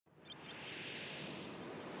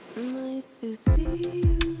Nice to see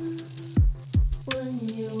you when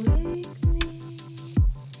you wake me.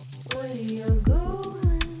 Where you're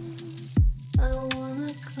going, I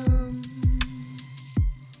wanna come.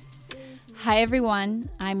 Hi, everyone.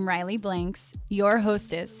 I'm Riley Blanks, your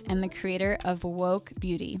hostess and the creator of Woke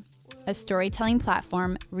Beauty, a storytelling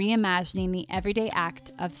platform reimagining the everyday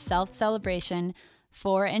act of self-celebration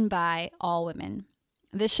for and by all women.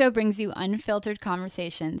 This show brings you unfiltered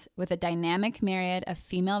conversations with a dynamic myriad of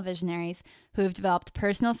female visionaries who have developed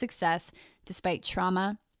personal success despite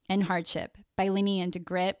trauma and hardship by leaning into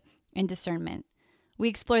grit and discernment. We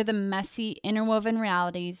explore the messy, interwoven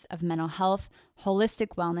realities of mental health,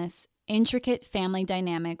 holistic wellness, intricate family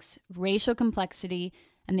dynamics, racial complexity,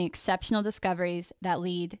 and the exceptional discoveries that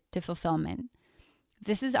lead to fulfillment.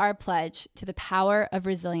 This is our pledge to the power of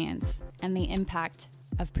resilience and the impact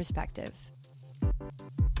of perspective.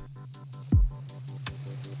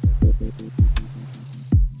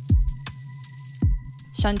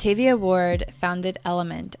 Shantavia Ward founded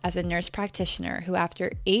Element as a nurse practitioner who,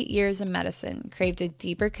 after 8 years in medicine, craved a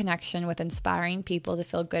deeper connection with inspiring people to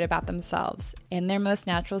feel good about themselves in their most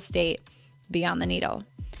natural state beyond the needle.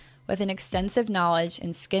 With an extensive knowledge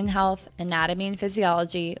in skin health, anatomy and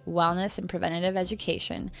physiology, wellness, and preventative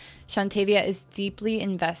education, Shantavia is deeply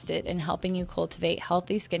invested in helping you cultivate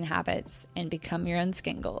healthy skin habits and become your own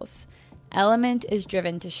skin goals. Element is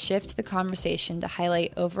driven to shift the conversation to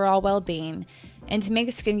highlight overall well-being and to make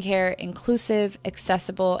skincare inclusive,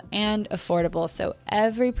 accessible, and affordable so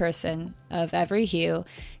every person of every hue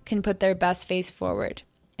can put their best face forward,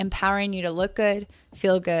 empowering you to look good,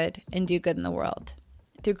 feel good, and do good in the world.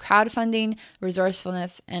 Through crowdfunding,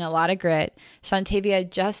 resourcefulness, and a lot of grit, Shantavia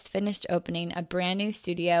just finished opening a brand new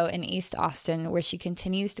studio in East Austin where she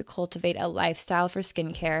continues to cultivate a lifestyle for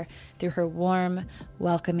skincare through her warm,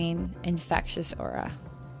 welcoming, infectious aura.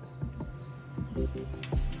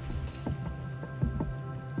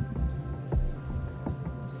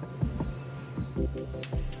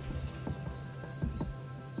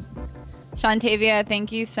 Shantavia,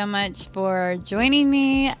 thank you so much for joining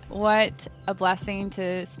me. What a blessing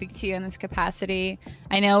to speak to you in this capacity.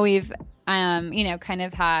 I know we've, kind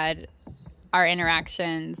of had our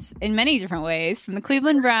interactions in many different ways, from the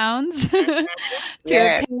Cleveland Browns to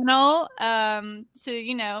a panel,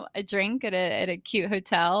 to, a drink at a cute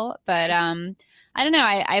hotel. But I don't know.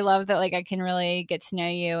 I love that, I can really get to know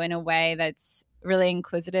you in a way that's really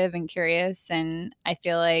inquisitive and curious. And I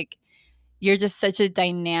feel like you're just such a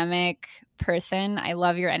dynamic person. I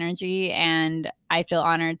love your energy, and I feel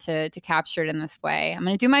honored to capture it in this way. I'm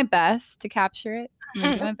going to do my best to capture it. I'm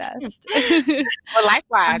going to do my best. Well,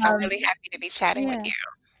 likewise, I'm really happy to be chatting with you.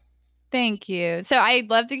 Thank you. So I'd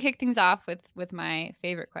love to kick things off with my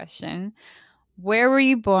favorite question. Where were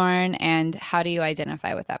you born, and how do you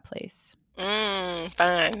identify with that place?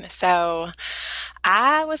 Fun. So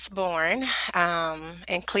I was born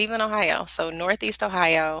in Cleveland, Ohio, so Northeast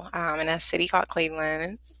Ohio, in a city called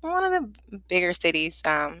Cleveland. It's one of the bigger cities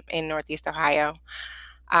in Northeast Ohio.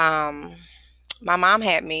 Um, my mom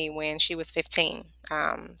had me when she was 15.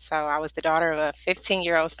 So I was the daughter of a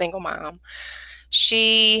 15-year-old single mom.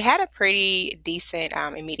 She had a pretty decent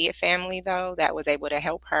immediate family, though, that was able to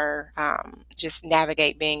help her just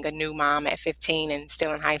navigate being a new mom at 15 and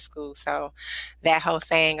still in high school. So that whole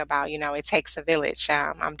saying about, it takes a village,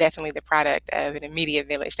 I'm definitely the product of an immediate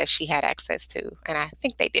village that she had access to. And I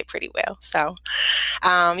think they did pretty well. So,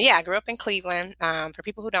 I grew up in Cleveland. For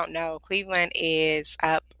people who don't know, Cleveland is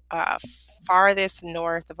up farthest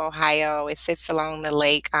north of Ohio. It sits along the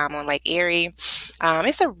lake, on Lake Erie.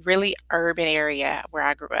 It's a really urban area where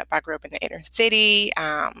I grew up. I grew up in the inner city,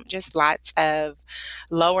 just lots of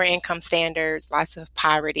lower income standards, lots of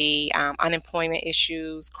poverty, unemployment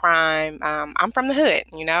issues, crime. I'm from the hood,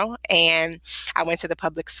 and I went to the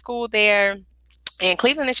public school there. And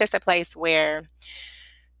Cleveland is just a place where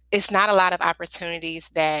it's not a lot of opportunities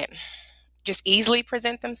that just easily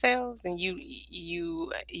present themselves, and you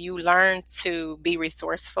learn to be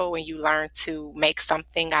resourceful, and you learn to make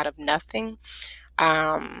something out of nothing.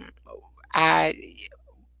 um, I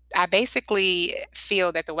I basically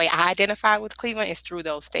feel that the way I identify with Cleveland is through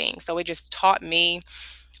those things. So it just taught me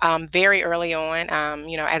very early on,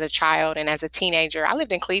 as a child and as a teenager. I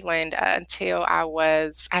lived in Cleveland until I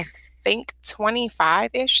was, I think,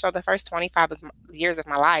 25-ish. So the first 25 years of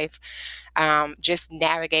my life, just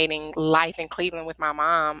navigating life in Cleveland with my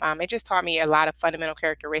mom. It just taught me a lot of fundamental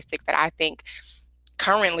characteristics that I think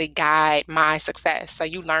currently guide my success. So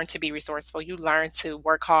you learn to be resourceful, you learn to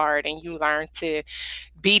work hard, and you learn to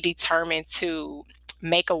be determined to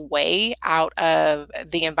make a way out of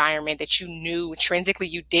the environment that you knew intrinsically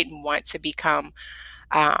you didn't want to become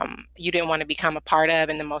you didn't want to become a part of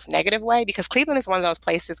in the most negative way, because Cleveland is one of those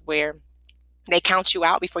places where they count you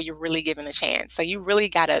out before you're really given a chance. So you really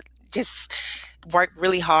got to just work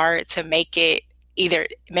really hard to make it, either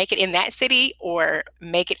make it in that city or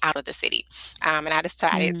make it out of the city. And I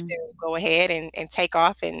decided to Mm. go ahead and take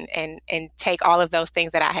off and take all of those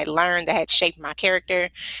things that I had learned that had shaped my character.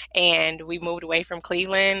 And we moved away from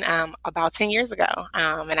Cleveland about 10 years ago.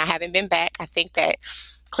 And I haven't been back. I think that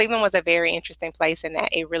Cleveland was a very interesting place in that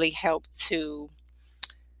it really helped to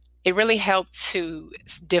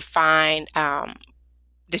define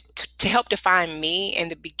to help define me in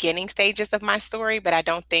the beginning stages of my story, but I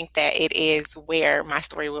don't think that it is where my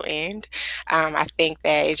story will end. I think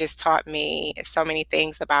that it just taught me so many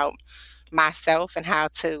things about myself and how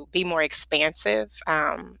to be more expansive.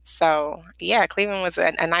 So yeah, Cleveland was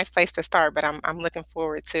a nice place to start, but I'm looking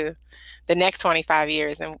forward to the next 25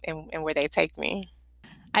 years and where they take me.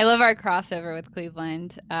 I love our crossover with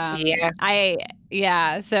Cleveland. Yeah.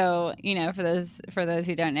 Yeah. So for those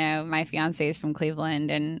who don't know, my fiance is from Cleveland,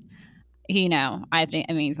 and I think,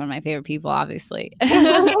 I mean, he's one of my favorite people, obviously.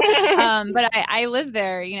 But I lived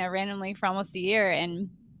there, randomly for almost a year, and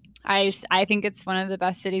I think it's one of the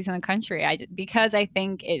best cities in the country. Because I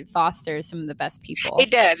think it fosters some of the best people. It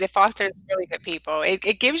does. It fosters really good people.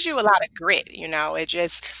 It gives you a lot of grit,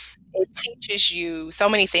 it teaches you so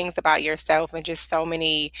many things about yourself, and just so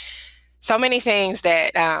many things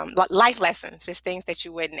that life lessons, just things that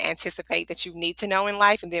you wouldn't anticipate that you need to know in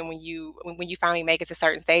life. And then when you finally make it to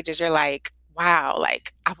certain stages, you're like, wow,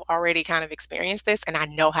 like I've already kind of experienced this, and I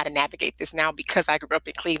know how to navigate this now because I grew up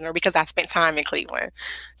in Cleveland, or because I spent time in Cleveland.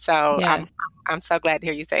 So Yes. I'm so glad to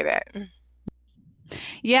hear you say that.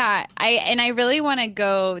 Yeah, I really want to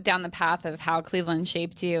go down the path of how Cleveland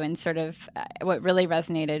shaped you, and sort of what really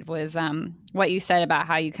resonated was what you said about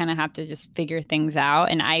how you kind of have to just figure things out,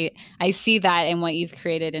 and I see that in what you've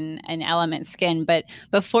created in Element Skin. But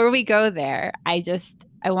before we go there, I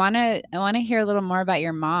want to hear a little more about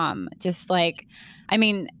your mom. Just like, I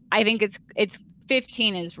mean, I think it's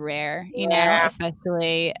 15 is rare, Yeah.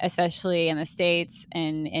 especially in the States,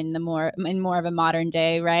 and in more of a modern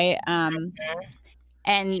day, right?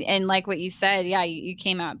 And like what you said, yeah, you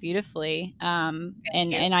came out beautifully. Thank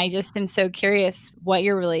and you. I just am so curious what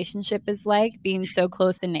your relationship is like, being so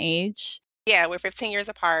close in age. Yeah, we're 15 years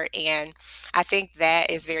apart, and I think that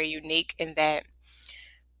is very unique in that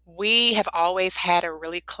we have always had a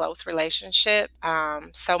really close relationship,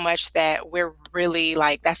 so much that we're really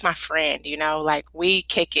like, that's my friend, like we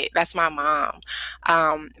kick it. That's my mom.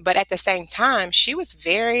 But at the same time, she was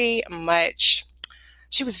very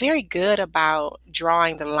good about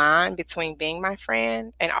drawing the line between being my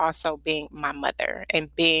friend and also being my mother,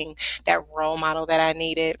 and being that role model that I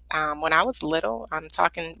needed. When I was little, I'm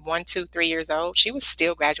talking 1, 2, 3 years old, she was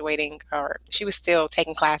still graduating, or she was still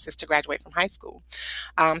taking classes to graduate from high school.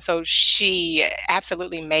 So she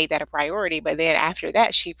absolutely made that a priority. But then after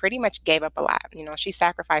that, she pretty much gave up a lot. She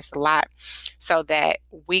sacrificed a lot so that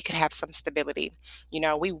we could have some stability.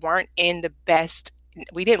 We weren't in the best,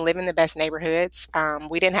 we didn't live in the best neighborhoods.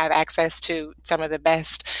 We didn't have access to some of the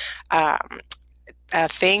best um,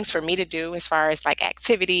 things for me to do as far as like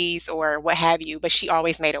activities or what have you, but she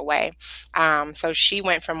always made a way. So she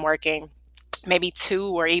went from working maybe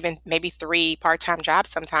 2 or even maybe 3 part-time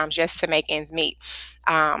jobs sometimes just to make ends meet.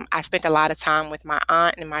 I spent a lot of time with my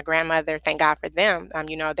aunt and my grandmother. Thank God for them.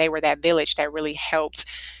 They were that village that really helped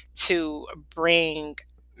to bring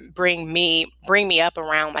me up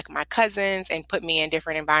around like my cousins, and put me in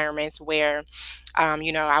different environments where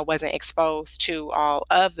I wasn't exposed to all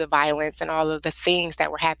of the violence and all of the things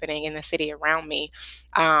that were happening in the city around me.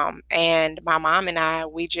 And my mom and I,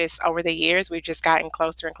 we just, over the years, we've just gotten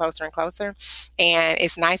closer and closer and closer. And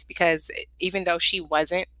it's nice because even though she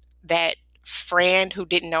wasn't that friend who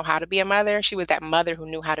didn't know how to be a mother, she was that mother who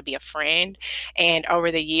knew how to be a friend. And over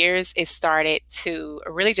the years, it started to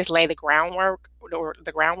really just lay the groundwork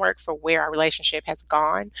for where our relationship has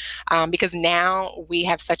gone. Because now we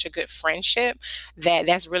have such a good friendship that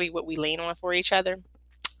that's really what we lean on for each other.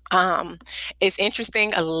 Um, it's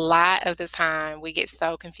interesting. A lot of the time we get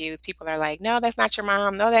so confused. People are like, no, that's not your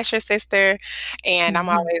mom. No, that's your sister. And I'm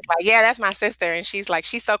Mhm. always like, yeah, that's my sister. And she's like,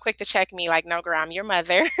 she's so quick to check me, like, no, girl, I'm your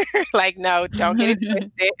mother. Like, no, don't get it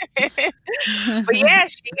twisted. But yeah,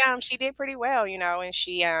 she did pretty well, and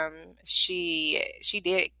she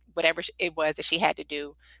did whatever it was that she had to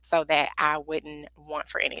do so that I wouldn't want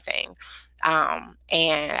for anything. And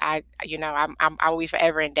I will be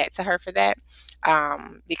forever in debt to her for that.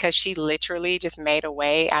 Because she literally just made a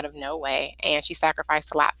way out of no way, and she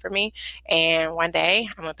sacrificed a lot for me. And one day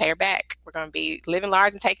I'm gonna pay her back. We're gonna be living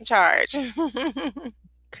large and taking charge.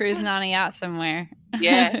 cruising on a yacht somewhere.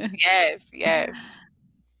 Yes, yes, yes.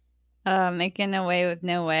 Making a way with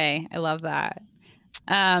no way. I love that.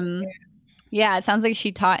 Yeah, it sounds like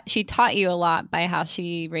she taught you a lot by how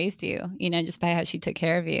she raised you, just by how she took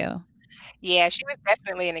care of you. Yeah, she was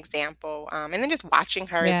definitely an example. And then just watching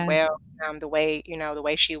her as Yeah. well, the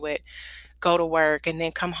way she would go to work and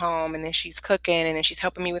then come home and then she's cooking and then she's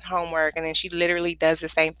helping me with homework and then she literally does the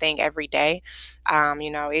same thing every day.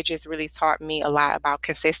 It just really taught me a lot about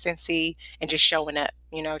consistency and just showing up,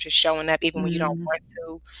 just showing up even when you don't Mm, want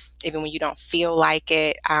to, even when you don't feel like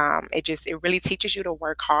it. It really teaches you to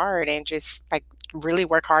work hard and just like really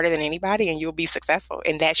work harder than anybody and you'll be successful.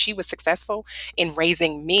 And that she was successful in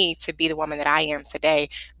raising me to be the woman that I am today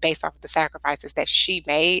based off of the sacrifices that she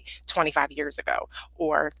made 25 years ago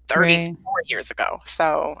or right. 34 years ago.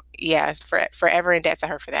 So yeah, forever in debt to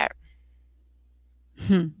her for that.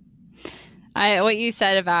 Hmm. What you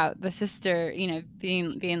said about the sister,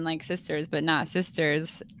 being like sisters but not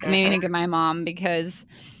sisters, made me Hmm. think of my mom because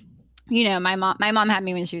my mom had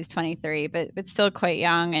me when she was 23, but still quite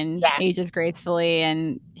young and Yeah, ages gracefully.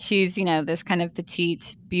 And she's, this kind of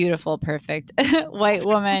petite, beautiful, perfect white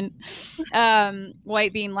woman.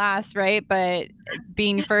 White being last, right? But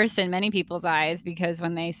being first in many people's eyes because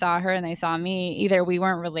when they saw her and they saw me, either we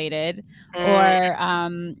weren't related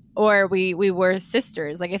mm, or we were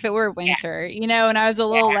sisters. Like if it were yeah, winter, and I was a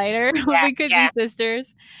little yeah, lighter, yeah, we could be yeah.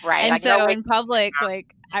 sisters. Right. And Like no so way. in public,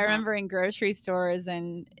 like I Mhm. remember in grocery stores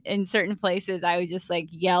and in certain places, I would just like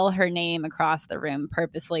yell her name across the room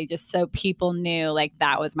purposely just so people knew like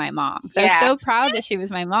that was my mom. So I was Yeah, so proud that she was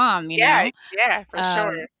my mom, yeah, yeah, for sure.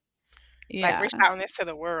 Um, Like we're yeah. shouting this to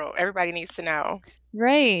the world. Everybody needs to know.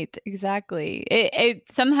 Right, exactly. It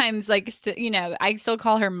sometimes like I still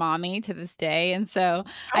call her mommy to this day, and so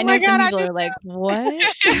Oh I know my some God, I people do are like, "What?"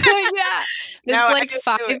 too. Yeah, this No, I like just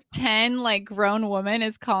do it. 5'10" like grown woman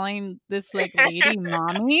is calling this like lady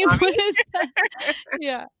mommy. What Mommy. is that?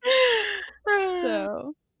 Yeah.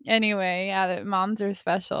 So anyway, yeah, that moms are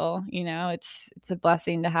special. It's a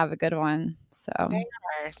blessing to have a good one. So. They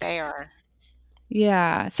are. They are.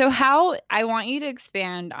 Yeah. So how I want you to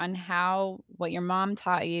expand on how what your mom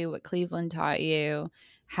taught you, what Cleveland taught you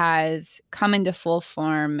has come into full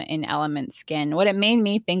form in Element Skin. What it made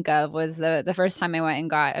me think of was the first time I went and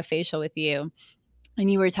got a facial with you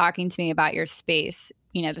and you were talking to me about your space,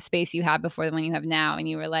 the space you had before the one you have now. And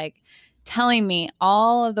you were like telling me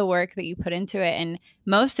all of the work that you put into it. And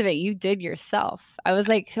most of it you did yourself. I was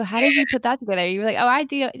like, so how did you put that together? You were like, oh, I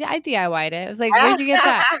DIY'd it. I was like, where'd you get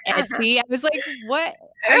that? Etsy. I was like, what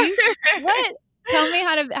are you, what? Tell me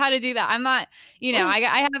how to do that. I'm not,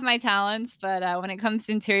 I have my talents, but when it comes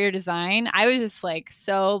to interior design, I was just like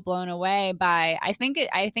so blown away by. I think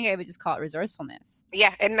I would just call it resourcefulness.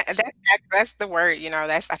 Yeah, and that's the word,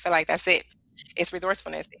 I feel like that's it. It's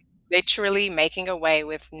resourcefulness. Literally making a way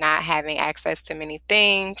with not having access to many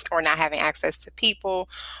things or not having access to people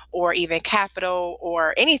or even capital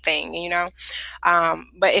or anything.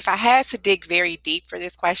 But if I had to dig very deep for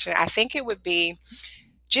this question, I think it would be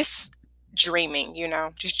just dreaming,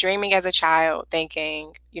 just dreaming as a child,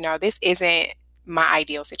 thinking, this isn't my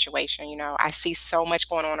ideal situation. I see so much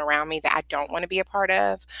going on around me that I don't want to be a part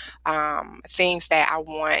of, things that I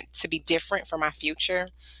want to be different for my future.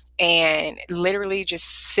 And literally just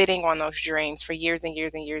sitting on those dreams for years and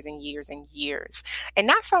years and years and years and years. And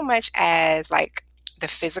not so much as like the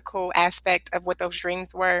physical aspect of what those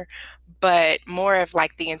dreams were, but more of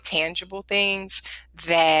like the intangible things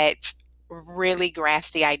that really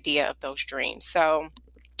grasp the idea of those dreams. So,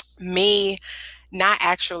 me not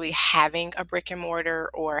actually having a brick and mortar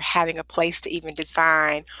or having a place to even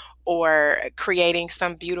design or creating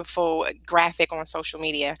some beautiful graphic on social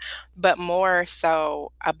media, but more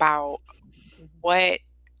so about what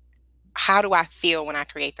how do I feel when I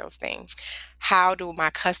create those things? How do my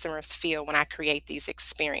customers feel when I create these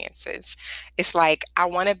experiences? It's like I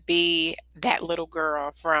want to be that little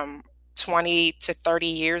girl from 20 to 30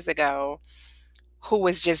 years ago who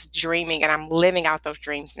was just dreaming, and I'm living out those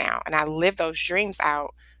dreams now. And I live those dreams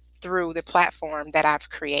out through the platform that I've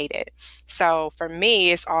created. So for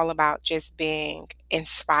me, it's all about just being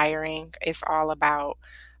inspiring. It's all about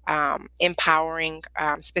empowering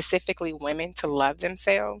specifically women to love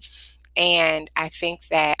themselves. And I think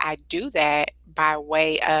that I do that by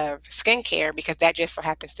way of skincare because that just so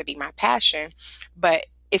happens to be my passion. But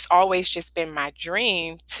it's always just been my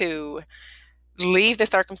dream to leave the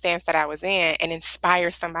circumstance that I was in and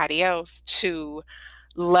inspire somebody else to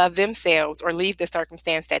love themselves or leave the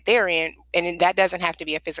circumstance that they're in. And that doesn't have to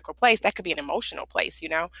be a physical place, that could be an emotional place.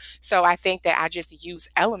 So I think that I just use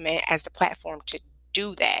Element as the platform to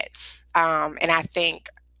do that. And I think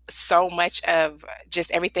so much of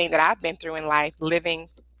just everything that I've been through in life, living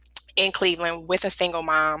in Cleveland with a single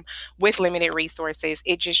mom with limited resources,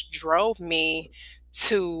 it just drove me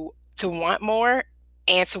to want more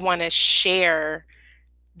and to want to share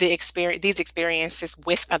these experiences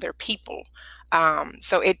with other people.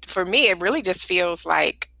 So it for me, it really just feels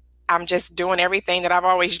like I'm just doing everything that I've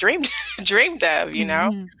always dreamed dreamed of.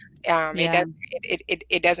 Hmm. It Yeah. does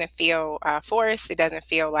it doesn't feel forced. It doesn't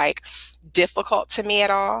feel like difficult to me at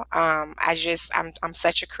all. I'm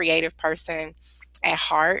such a creative person at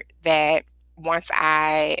heart that once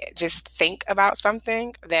I just think about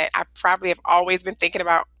something that I probably have always been thinking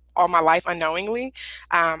about all my life unknowingly,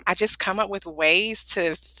 I just come up with ways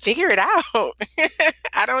to figure it out.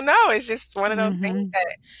 I don't know. It's just one of those things Hmm.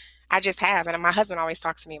 that I just have. And my husband always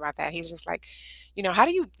talks to me about that. He's just like, how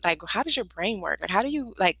do you like, how does your brain work? Like, how do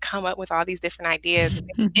you like come up with all these different ideas and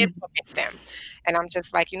then implement them? And I'm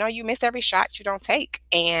just like, you miss every shot you don't take.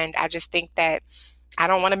 And I just think that I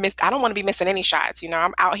don't want to be missing any shots.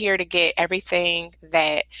 I'm out here to get everything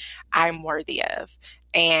that I'm worthy of.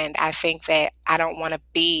 And I think that I don't want to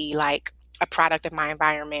be like a product of my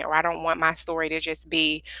environment, or I don't want my story to just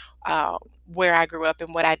be where I grew up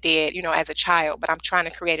and what I did, as a child, but I'm trying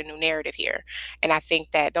to create a new narrative here. And I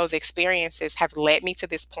think that those experiences have led me to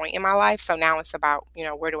this point in my life. So now it's about,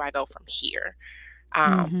 where do I go from here?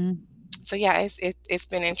 Um, Hmm. so yeah, it's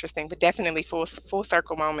been interesting, but definitely full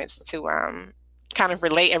circle moments to kind of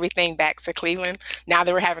relate everything back to Cleveland. Now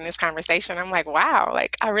that we're having this conversation, I'm like, wow,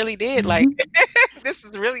 like I really did like this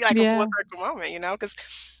is really like a full Yeah. circle moment,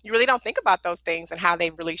 because you really don't think about those things and how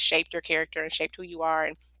they really shaped your character and shaped who you are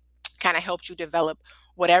and kind of helped you develop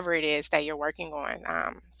whatever it is that you're working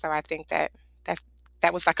on. So I think that's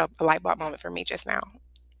that was like a light bulb moment for me just now.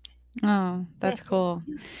 Oh, that's cool.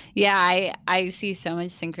 Yeah, I see so much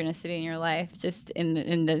synchronicity in your life just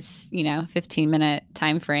in this, 15-minute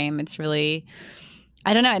time frame. It's really,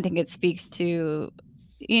 I don't know, I think it speaks to,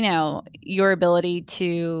 your ability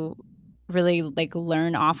to really like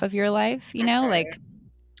learn off of your life, like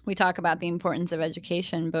we talk about the importance of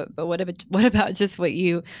education, but what about just what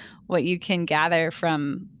you can gather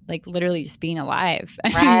from like literally just being alive? I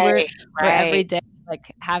mean, we're Right, we're every right, day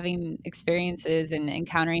like having experiences and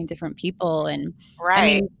encountering different people, and I right.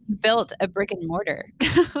 mean, you built a brick and mortar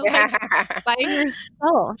like Yeah, by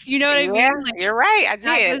yourself. You know what I yeah, mean? Like you're right. I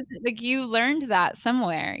that did. was like you learned that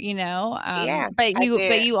somewhere, Yeah, but I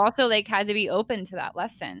but did. you also like had to be open to that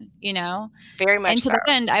lesson. Very And much to so. that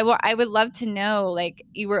end, I would love to know, like,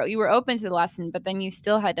 you were open to the lesson, but then you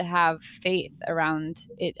still had to have faith around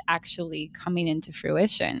it actually coming into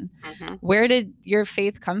fruition. hmm Where did your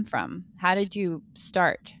faith come from? How did you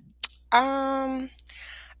start? Um,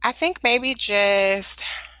 I think maybe just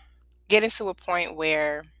getting to a point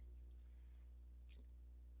where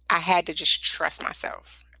I had to just trust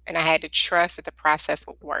myself and I had to trust that the process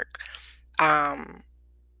would work. Um,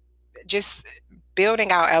 just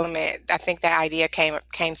building out Element, I think that idea came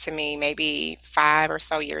to me maybe 5 or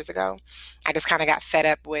so years ago. I just kind of got fed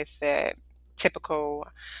up with the typical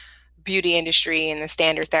beauty industry and the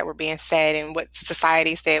standards that were being set and what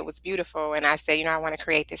society said was beautiful. And I said, I want to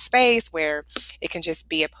create this space where it can just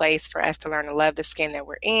be a place for us to learn to love the skin that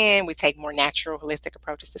we're in. We take more natural, holistic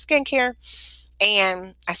approaches to skincare.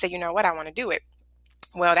 And I said, you know what, I want to do it.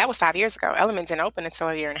 Well, that was 5 years ago. Element didn't open until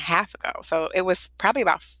a year and a half ago. So it was probably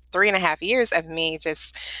about 3.5 years of me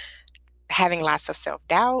just having lots of self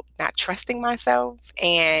doubt, not trusting myself,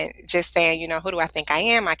 and just saying, who do I think I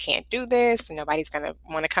am? I can't do this. And nobody's going to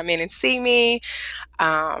want to come in and see me.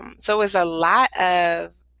 So it was a lot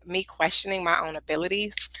of me questioning my own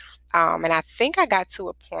abilities. And I think I got to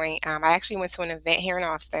a point, I actually went to an event here in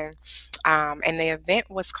Austin, and the event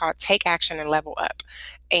was called Take Action and Level Up.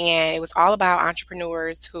 And it was all about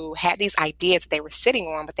entrepreneurs who had these ideas that they were sitting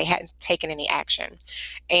on, but they hadn't taken any action.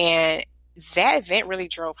 And that event really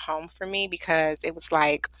drove home for me because it was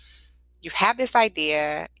like, you have this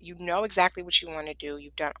idea, you know exactly what you want to do,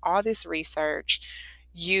 you've done all this research,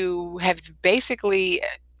 you have basically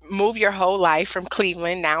moved your whole life from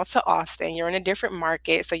Cleveland now to Austin. You're in a different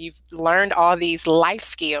market, so you've learned all these life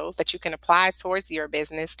skills that you can apply towards your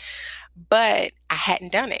business. But I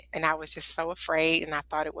hadn't done it, and I was just so afraid, and I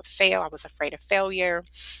thought it would fail. I was afraid of failure.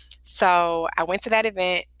 So I went to that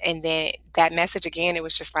event, and then that message again, it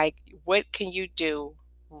was just like, what can you do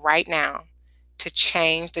right now to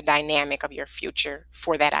change the dynamic of your future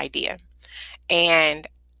for that idea? And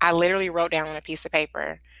I literally wrote down on a piece of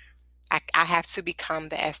paper, I have to become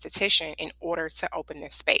the esthetician in order to open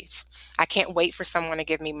this space. I can't wait for someone to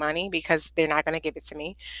give me money because they're not going to give it to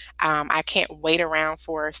me. I can't wait around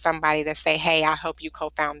for somebody to say, hey, I hope you co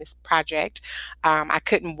found this project. I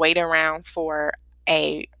couldn't wait around for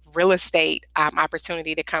a real estate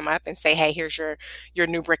opportunity to come up and say, hey, here's your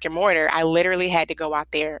new brick and mortar, I literally had to go out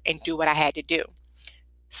there and do what I had to do.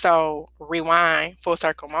 So rewind, full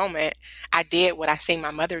circle moment. I did what I seen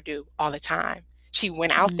my mother do all the time. She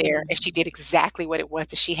went out there and Mm. she did exactly what it was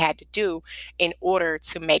that she had to do in order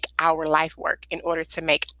to make our life work, in order to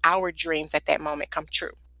make our dreams at that moment come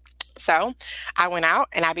true. So I went out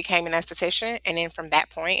and I became an esthetician. And then from that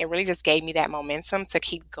point, it really just gave me that momentum to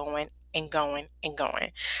keep going and going and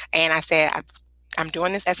going. And I said, I'm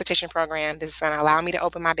doing this esthetician program. This is going to allow me to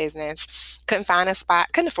open my business. Couldn't find a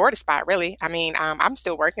spot, couldn't afford a spot, really. I mean, I'm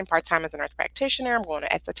still working part time as a nurse practitioner. I'm going to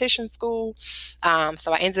esthetician school.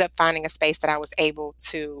 So I ended up finding a space that I was able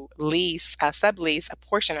to lease, sublease a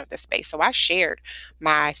portion of the space. So I shared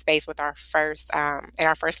my space with our first, at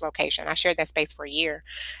our first location. I shared that space for a year,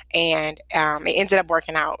 and it ended up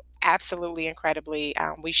working out absolutely incredibly.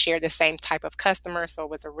 We shared the same type of customer, so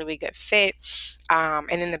it was a really good fit. And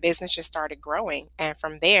then the business just started growing. And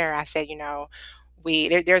from there, I said,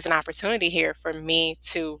 there's an opportunity here for me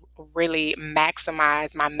to really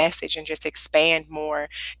maximize my message and just expand more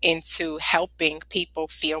into helping people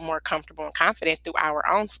feel more comfortable and confident through our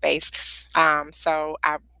own space. So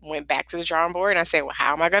I went back to the drawing board and I said, well,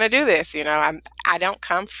 how am I going to do this? I don't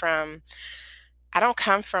come from I don't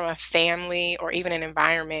come from a family or even an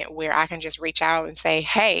environment where I can just reach out and say,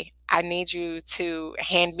 hey, I need you to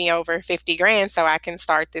hand me over 50 grand so I can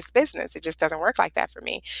start this business. It just doesn't work like that for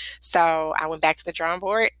me. So I went back to the drawing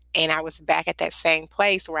board and I was back at that same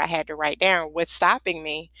place where I had to write down what's stopping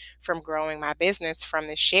me from growing my business from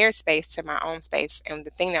this shared space to my own space. And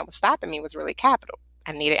the thing that was stopping me was really capital.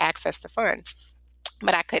 I needed access to funds,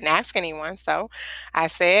 but I couldn't ask anyone. So I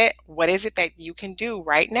said, what is it that you can do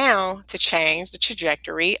right now to change the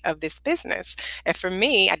trajectory of this business? And for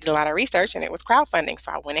me, I did a lot of research and it was crowdfunding.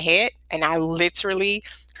 So I went ahead and I literally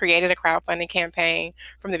created a crowdfunding campaign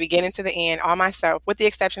from the beginning to the end, all myself, with the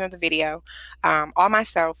exception of the video, all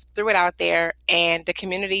myself, threw it out there, and the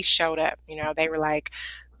community showed up. They were like,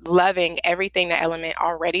 loving everything that Element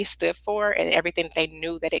already stood for and everything that they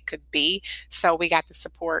knew that it could be. So we got the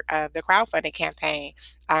support of the crowdfunding campaign.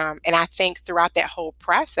 And I think throughout that whole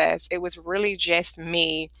process, it was really just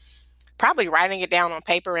me probably writing it down on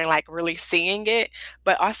paper and like really seeing it,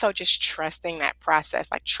 but also just trusting that process,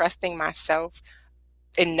 like trusting myself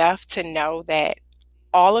enough to know that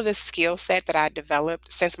all of the skill set that I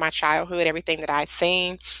developed since my childhood, everything that I've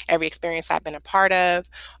seen, every experience I've been a part of,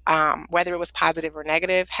 whether it was positive or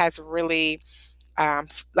negative, has really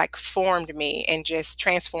like formed me and just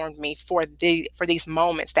transformed me for these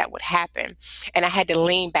moments that would happen. And I had to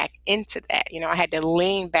lean back into that. I had to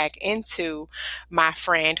lean back into my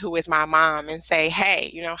friend who is my mom and say,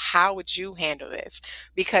 hey, how would you handle this?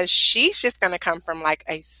 Because she's just going to come from like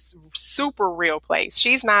a super real place.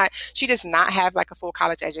 She does not have like a full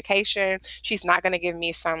college education. She's not going to give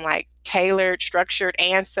me some like tailored, structured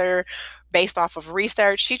answer based off of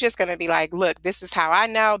research. She's just going to be like, look, this is how I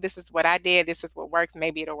know, this is what I did, this is what works,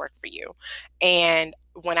 maybe it'll work for you. And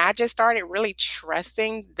when I just started really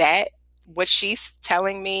trusting that, what she's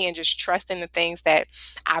telling me, and just trusting the things that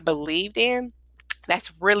I believed in,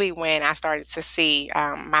 that's really when I started to see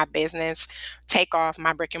my business take off.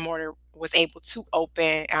 My brick and mortar was able to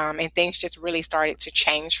open, and things just really started to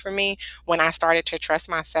change for me when I started to trust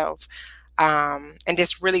myself, and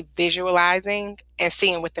just really visualizing and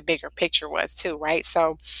seeing what the bigger picture was too, right?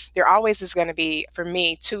 So there always is going to be, for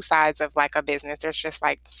me, two sides of like a business. There's just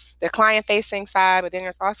like the client facing side, but then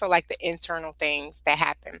there's also like the internal things that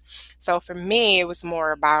happen. So for me, it was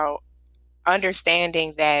more about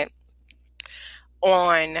understanding that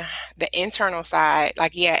on the internal side,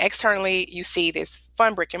 like, yeah, externally you see this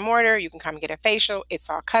fun brick and mortar, you can come get a facial, it's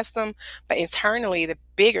all custom, but internally the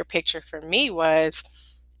bigger picture for me was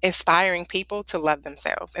inspiring people to love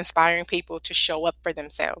themselves, inspiring people to show up for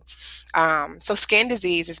themselves. So skin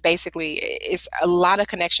disease is basically, it's a lot of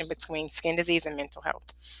connection between skin disease and mental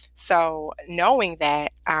health. So knowing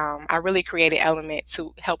that, I really created Element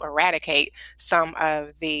to help eradicate some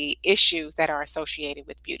of the issues that are associated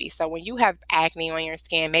with beauty. So when you have acne on your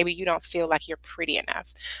skin, maybe you don't feel like you're pretty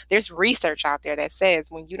enough. There's research out there that says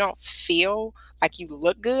when you don't feel like you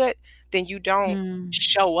look good, then you don't Mm.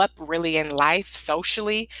 show up really in life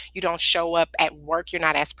socially. You don't show up at work. You're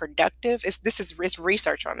not as productive. It's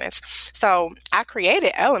research on this. So I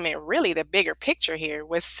created Element. Really, the bigger picture here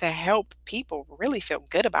was to help people really feel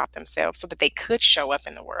good about themselves so that they could show up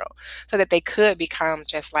in the world, so that they could become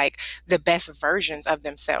just like the best versions of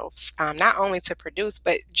themselves, not only to produce,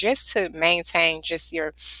 but just to maintain just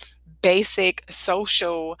your basic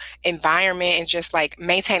social environment and just like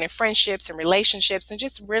maintaining friendships and relationships and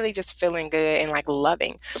just really just feeling good and like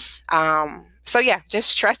loving. So yeah,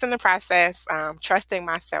 just trusting the process, trusting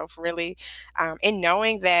myself really, and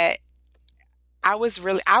knowing that I was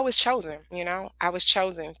chosen, I was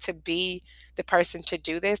chosen to be the person to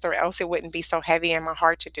do this, or else it wouldn't be so heavy in my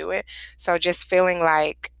heart to do it. So just feeling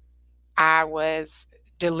like I was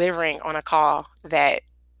delivering on a call that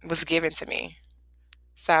was given to me.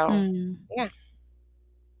 So Mm, yeah,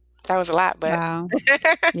 that was a lot, but wow.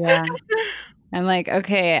 Yeah. I'm like,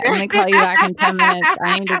 okay, I'm gonna call you back in 10 minutes.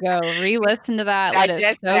 I need to go re-listen to that, let it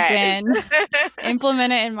digest soak that. in,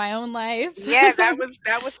 implement it in my own life. Yeah, that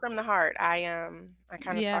was from the heart. I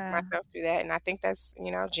kind of talked Yeah. myself through that, and I think that's,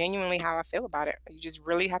 genuinely how I feel about it. You just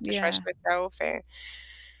really have to trust Yeah. yourself, and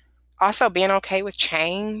also being okay with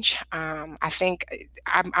change. I think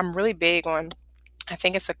I'm really big on. I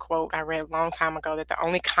think it's a quote I read a long time ago that the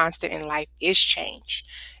only constant in life is change.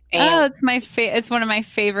 And Oh, it's one of my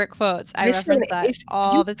favorite quotes. I listen, reference that it's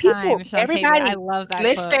all you the time, people, Shantavia. I everybody, love that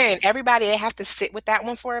quote. listen, everybody, they have to sit with that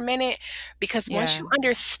one for a minute, because once Yeah. you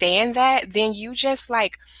understand that, then you just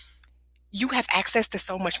like you have access to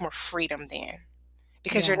so much more freedom then,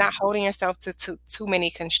 because you're Yeah. not holding yourself to too many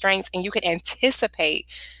constraints, and you can anticipate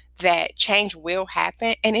that change will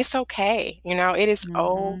happen, and it's okay. It is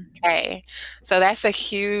Mhm. okay. So that's a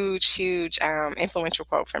huge, huge influential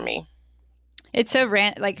quote for me. It's so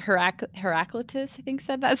like Heraclitus, I think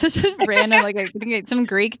said that. Such a random, like I think it's some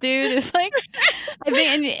Greek dude. It's like I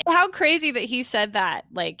think, and how crazy that he said that,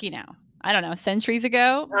 like, I don't know, centuries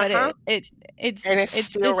ago. But Uh-huh. And it's it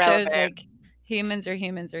still just shows relevant. like humans are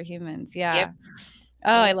humans are humans. Yep. Yeah.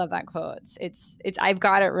 Oh, I Yep. love that quote. It's I've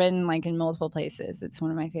got it written like in multiple places. It's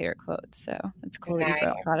one of my favorite quotes. So it's cool that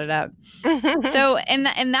you brought it up. Nice. So in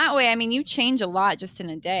that way, I mean, you change a lot just in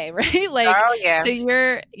a day, right? Like, Oh yeah. so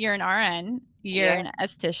you're an RN, you're Yeah. an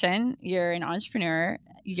esthetician, you're an entrepreneur,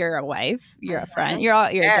 you're a wife, you're a friend, Mhm. you're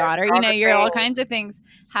a Yes, daughter. all the You're all things. kinds of things.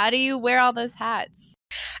 How do you wear all those hats?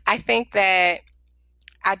 I think that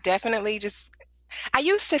I definitely just I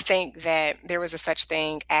used to think that there was a such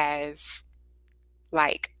thing as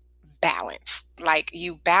like balance. Like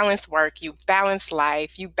you balance work, you balance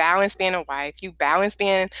life, you balance being a wife, you balance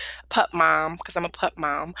being a pup mom, because I'm a pup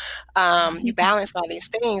mom. You balance all these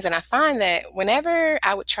things. And I find that whenever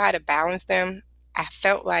I would try to balance them, I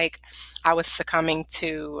felt like I was succumbing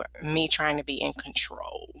to me trying to be in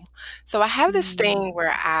control. So I have this thing Mm,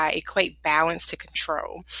 where I equate balance to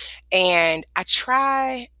control. And I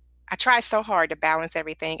tried so hard to balance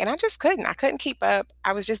everything, and I just couldn't. I couldn't keep up.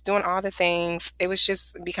 I was just doing all the things. It was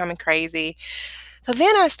just becoming crazy. So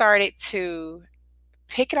then I started to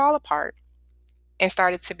pick it all apart and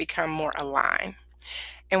started to become more aligned.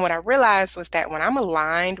 And what I realized was that when I'm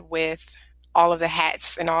aligned with all of the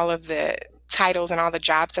hats and all of the titles and all the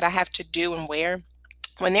jobs that I have to do and wear,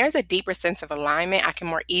 when there's a deeper sense of alignment, I can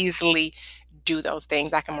more easily do those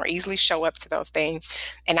things. I can more easily show up to those things,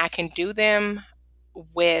 and I can do them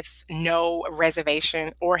with no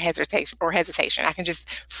reservation or hesitation. I can just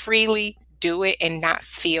freely do it and not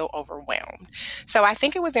feel overwhelmed. So I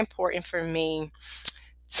think it was important for me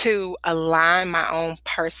to align my own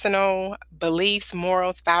personal beliefs,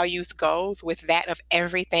 morals, values, goals with that of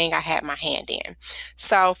everything I had my hand in.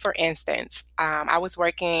 So, for instance, I was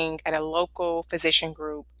working at a local physician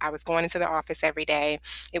group. I was going into the office every day.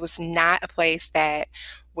 It was not a place that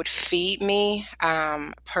would feed me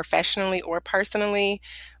professionally or personally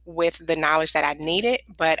with the knowledge that I needed,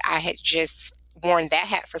 but I had just worn that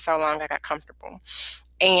hat for so long I got comfortable.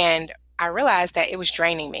 And I realized that it was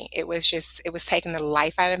draining me. It was taking the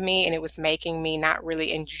life out of me, and it was making me not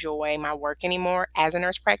really enjoy my work anymore as a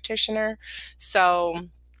nurse practitioner. So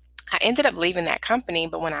I ended up leaving that company.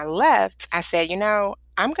 But when I left, I said,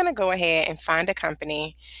 I'm going to go ahead and find a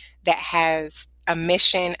company that has a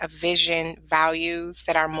mission, a vision, values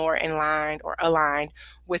that are more in line or aligned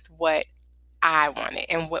with what I wanted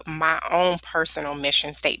and what my own personal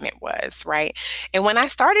mission statement was, right? And when I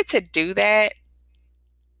started to do that,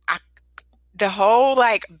 I the whole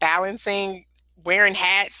like balancing wearing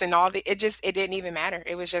hats and all the it didn't even matter.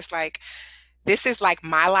 It was just like this is like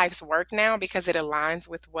my life's work now because it aligns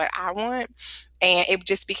with what I want, and it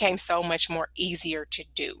just became so much more easier to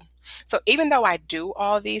do. So even though I do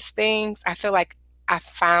all these things, I feel like I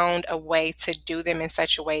found a way to do them in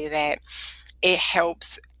such a way that it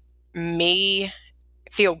helps me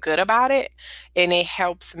feel good about it, and it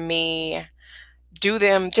helps me do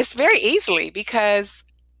them just very easily because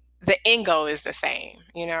the end goal is the same.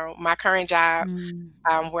 My current job,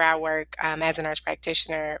 mm, where I work as a nurse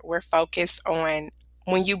practitioner, we're focused on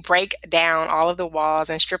when you break down all of the walls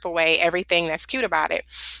and strip away everything that's cute about it,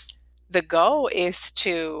 the goal is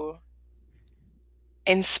to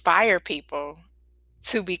inspire people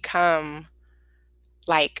to become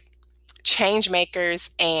like change makers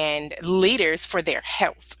and leaders for their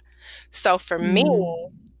health. So for me,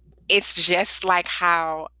 Mm. it's just like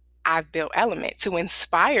how I've built Element to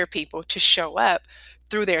inspire people to show up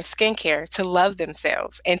through their skincare, to love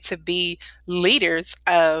themselves, and to be leaders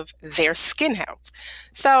of their skin health.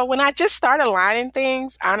 So when I just start aligning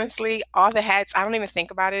things, honestly, all the hats, I don't even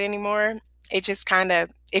think about it anymore. It just kind of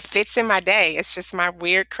it fits in my day. It's just my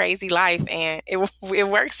weird, crazy life, and it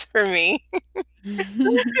works for me.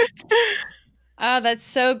 Oh, that's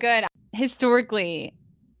so good. Historically,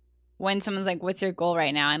 when someone's like, "What's your goal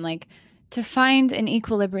right now?" I'm like, "To find an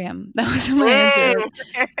equilibrium." That was my answer, like,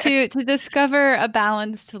 Mm. to discover a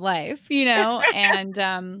balanced life, you know?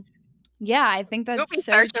 And, yeah, I think You'll that's be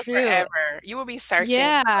so searching true. forever. You will be searching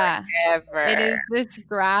Yeah. It forever. is this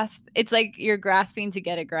grasp. It's like you're grasping to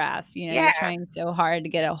get a grasp, you know, you're Yeah. trying so hard to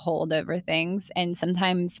get a hold over things, and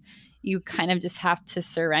sometimes you kind of just have to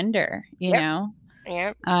surrender, you Yep. know?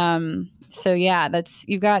 Yep. So yeah, that's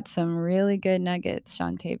you got some really good nuggets,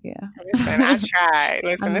 Shantavia. Listen, I tried.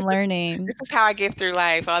 Listen, I'm this learning. is how I get through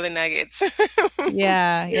life, all the nuggets.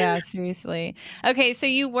 Yeah, yeah, seriously. Okay, so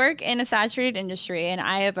you work in a saturated industry, and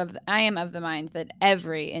I am of the mind that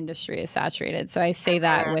every industry is saturated. So I say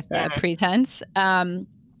that Mhm, with a mhm. pretense.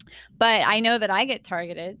 But I know that I get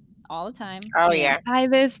targeted all the time. Oh, You know, yeah. buy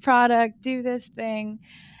this product, do this thing,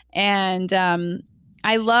 and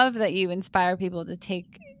I love that you inspire people to take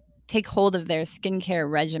hold of their skincare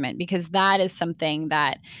regimen, because that is something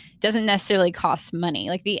that doesn't necessarily cost money.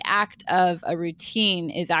 Like the act of a routine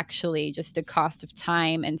is actually just a cost of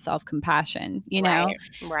time and self-compassion, you know? Right,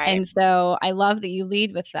 right. And so I love that you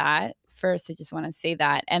lead with that. First, I just want to say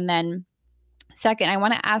that. And then second, I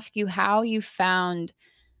want to ask you how you found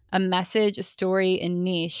a message, a story, a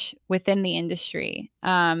niche within the industry.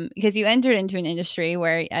 Because you entered into an industry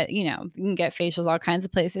where, you know, you can get facials all kinds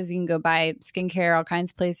of places. You can go buy skincare all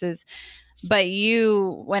kinds of places. But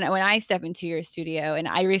you, when I step into your studio, and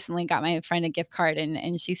I recently got my friend a gift card,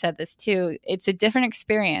 and she said this too, it's a different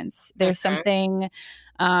experience. There's Mhm, something,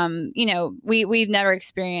 you know, we've never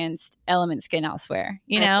experienced Element Skin elsewhere,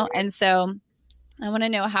 you know? mhm. And so I want to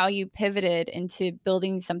know how you pivoted into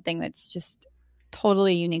building something that's just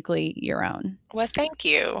totally uniquely your own. Well, thank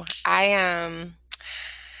you.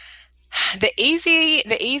 The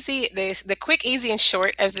quick, easy, and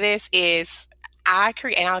short of this is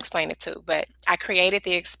and I'll explain it too, but I created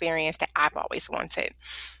the experience that I've always wanted.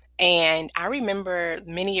 And I remember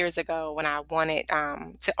many years ago when I wanted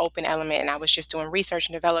to open Element, and I was just doing research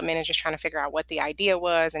and development and just trying to figure out what the idea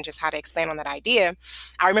was and just how to expand on that idea.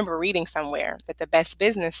 I remember reading somewhere that the best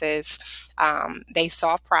businesses, they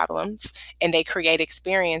solve problems and they create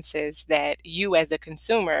experiences that you as a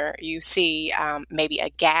consumer, you see maybe a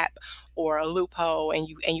gap or a loophole, and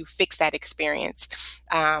you fix that experience.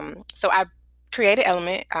 So I created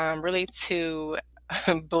Element really to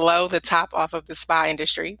blow the top off of the spa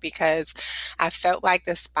industry, because I felt like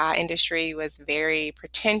the spa industry was very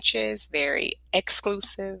pretentious, very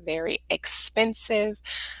exclusive, very expensive.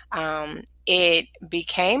 It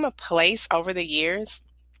became a place over the years,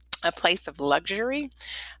 a place of luxury.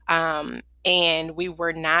 And we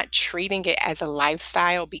were not treating it as a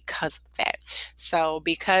lifestyle because of that. So,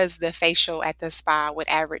 because the facial at the spa would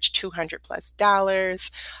average $200 plus,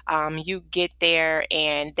 you get there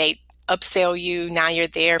and they upsell you. Now you're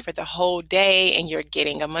there for the whole day and you're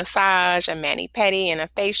getting a massage, a mani pedi, and a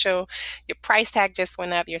facial. Your price tag just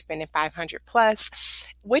went up. You're spending 500 plus,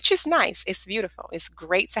 which is nice. It's beautiful. It's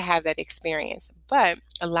great to have that experience. But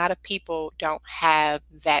a lot of people don't have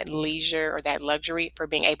that leisure or that luxury for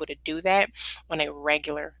being able to do that on a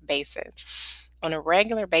regular basis. On a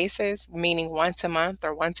regular basis, meaning once a month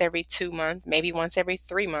or once every 2 months, maybe once every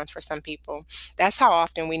 3 months for some people, that's how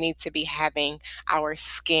often we need to be having our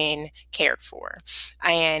skin cared for.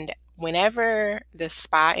 And whenever the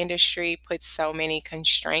spa industry puts so many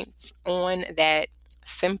constraints on that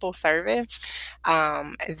simple service,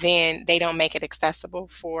 then they don't make it accessible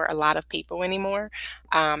for a lot of people anymore.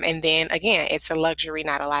 And then again, it's a luxury,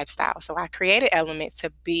 not a lifestyle. So I created Element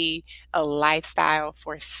to be a lifestyle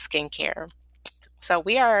for skincare. So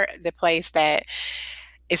we are the place that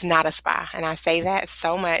is not a spa. And I say that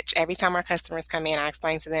so much. Every time our customers come in, I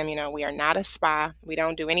explain to them, we are not a spa. We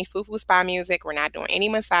don't do any foo-foo spa music. We're not doing any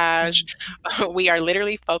massage. Mm. We are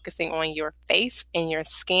literally focusing on your face and your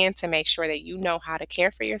skin to make sure that you know how to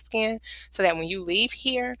care for your skin, so that when you leave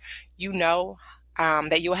here, you know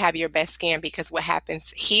that you'll have your best skin, because what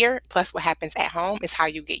happens here plus what happens at home is how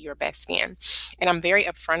you get your best skin. And I'm very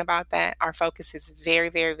upfront about that. Our focus is very,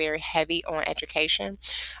 very, very heavy on education.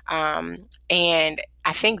 And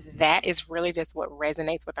I think that is really just what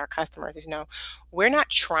resonates with our customers is, we're not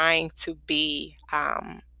trying to be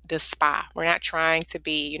the spa. We're not trying to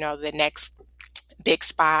be, the next big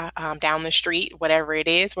spa down the street, whatever it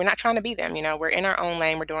is. We're not trying to be them. We're in our own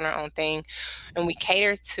lane, we're doing our own thing. And we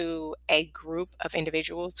cater to a group of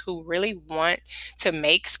individuals who really want to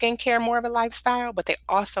make skincare more of a lifestyle, but they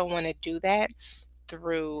also want to do that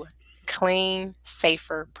through clean,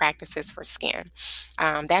 safer practices for skin.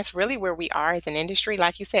 That's really where we are as an industry.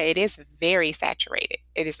 Like you said, it is very saturated.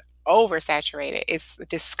 It is oversaturated. It's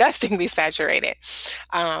disgustingly saturated.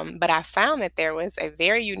 But I found that there was a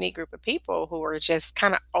very unique group of people who were just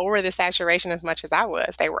kind of over the saturation as much as I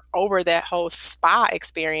was. They were over that whole spa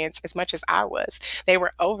experience as much as I was. They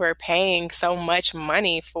were overpaying so much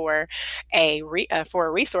money for for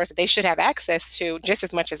a resource that they should have access to just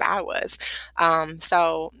as much as I was.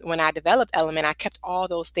 So when I developed Element, I kept all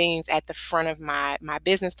those things at the front of my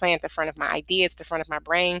business plan, at the front of my ideas, at the front of my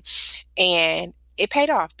brain. And it paid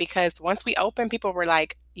off because once we opened, people were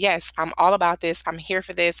like, yes, I'm all about this. I'm here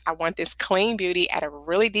for this. I want this clean beauty at a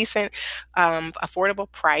really decent,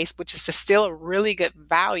 affordable price, which is still a really good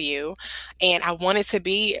value. And I want it to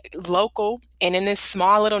be local and in this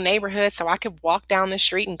small little neighborhood so I could walk down the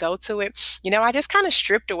street and go to it. I just kind of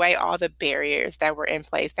stripped away all the barriers that were in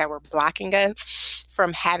place that were blocking us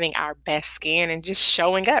from having our best skin and just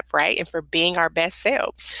showing up, right? And for being our best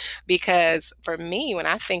selves. Because for me, when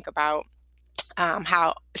I think about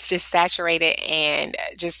how it's just saturated and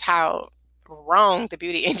just how wrong the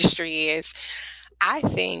beauty industry is, I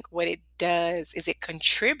think what it does is it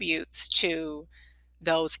contributes to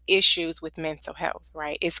those issues with mental health,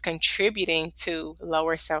 right? It's contributing to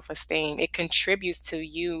lower self-esteem. It contributes to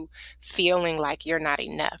you feeling like you're not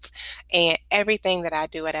enough. And everything that I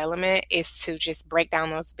do at Element is to just break down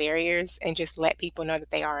those barriers and just let people know that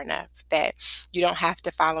they are enough, that you don't have to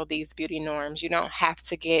follow these beauty norms. You don't have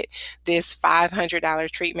to get this $500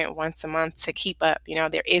 treatment once a month to keep up.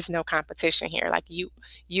 There is no competition here. Like you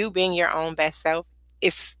being your own best self,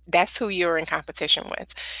 that's who you're in competition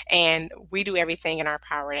with. And we do everything in our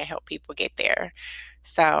power to help people get there.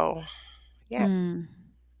 So, yeah.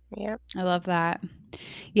 Yep. I love that.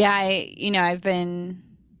 Yeah, I'm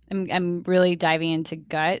really diving into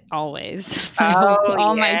gut always for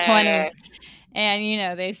all my 20s.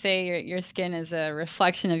 And they say your skin is a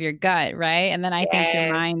reflection of your gut, right? And then I think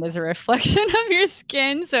your mind is a reflection of your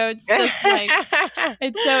skin. So it's just like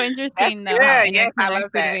it's so interesting though how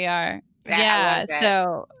interconnected we are. Yeah.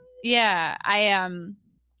 So yeah,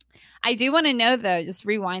 I do want to know though, just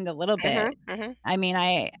rewind a little bit. I mean,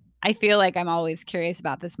 I feel like I'm always curious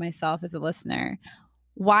about this myself as a listener.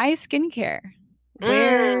 Why skincare?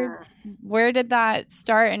 Where did that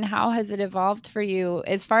start and how has it evolved for you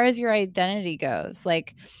as far as your identity goes?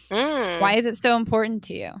 Like, why is it so important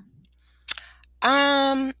to you?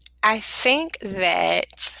 I think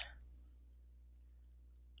that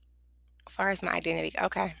as far as my identity,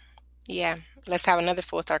 okay. Yeah, let's have another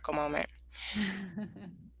full circle moment.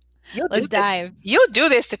 Let's dive. You do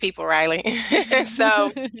this to people, Riley.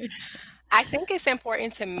 So I think it's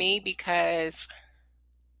important to me because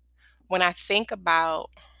when I think about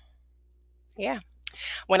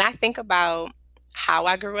how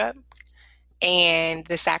I grew up and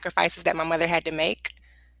the sacrifices that my mother had to make,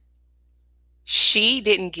 she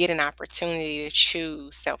didn't get an opportunity to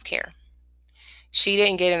choose self-care. She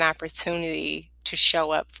didn't get an opportunity to show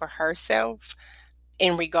up for herself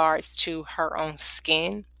in regards to her own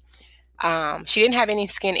skin. She didn't have any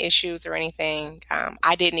skin issues or anything.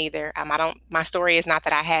 I didn't either. My story is not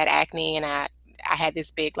that I had acne and I had this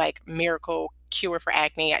big like miracle cure for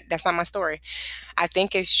acne. That's not my story. I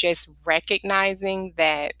think it's just recognizing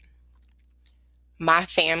that my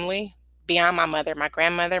family, beyond my mother, my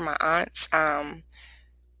grandmother, my aunts,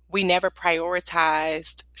 we never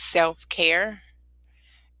prioritized self-care.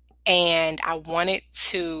 And I wanted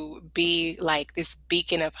to be like this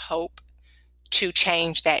beacon of hope to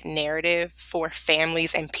change that narrative for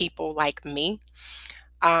families and people like me.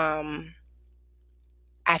 I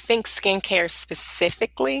think skincare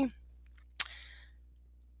specifically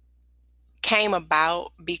came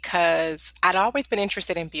about because I'd always been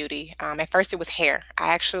interested in beauty. At first it was hair. I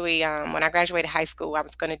actually, when I graduated high school, I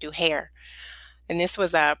was going to do hair. And this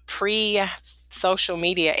was a pre-social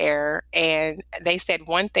media era. And they said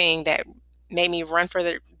one thing that made me run for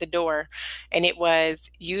the door. And it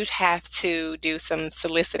was, you'd have to do some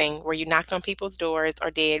soliciting where you knocked on people's doors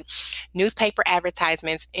or did newspaper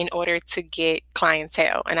advertisements in order to get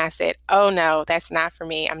clientele. And I said, oh no, that's not for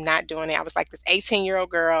me. I'm not doing it. I was like this 18-year-old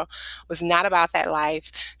girl, was not about that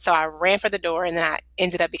life. So I ran for the door and then I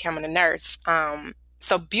ended up becoming a nurse.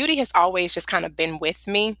 So beauty has always just kind of been with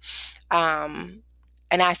me.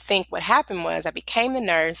 And I think what happened was I became the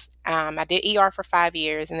nurse I did ER for 5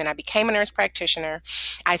 years, and then I became a nurse practitioner.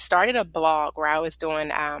 I started a blog where I was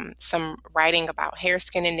doing some writing about hair,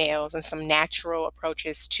 skin, and nails, and some natural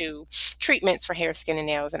approaches to treatments for hair, skin, and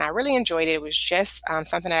nails. And I really enjoyed it. It was just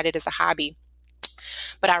something I did as a hobby.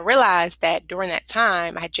 But I realized that during that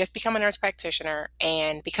time, I had just become a nurse practitioner.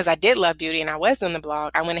 And because I did love beauty and I was in the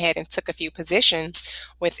blog, I went ahead and took a few positions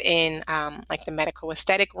within like the medical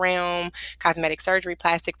aesthetic realm, cosmetic surgery,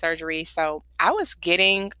 plastic surgery. So I was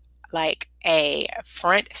getting like a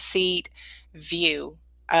front seat view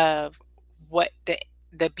of what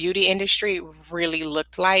the beauty industry really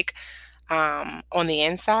looked like on the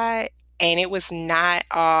inside. And it was not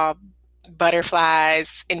all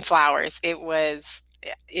butterflies and flowers. It was,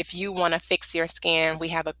 if you want to fix your skin, we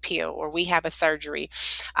have a pill or we have a surgery.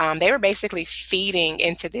 They were basically feeding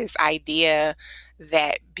into this idea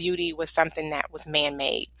that beauty was something that was man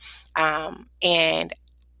made. And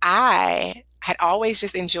I had always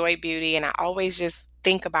just enjoyed beauty, and I always just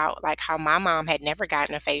think about like how my mom had never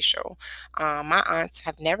gotten a facial. My aunts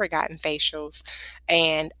have never gotten facials.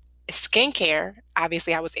 And skincare,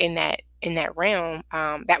 obviously I was in that realm.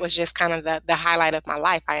 That was just kind of the highlight of my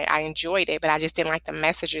life. I enjoyed it, but I just didn't like the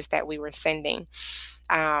messages that we were sending.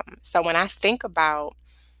 So when I think about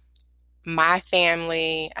my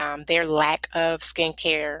family, their lack of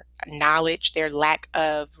skincare knowledge, their lack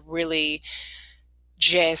of really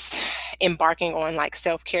just embarking on like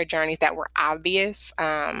self-care journeys that were obvious.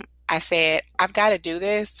 I said, I've got to do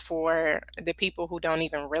this for the people who don't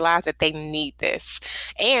even realize that they need this,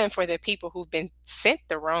 and for the people who've been sent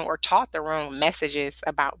the wrong or taught the wrong messages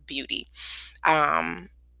about beauty. Um,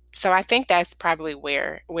 so I think that's probably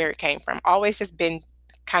where it came from. Always just been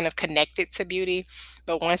kind of connected to beauty,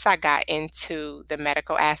 but once I got into the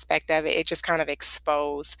medical aspect of it, it just kind of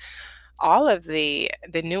exposed all of the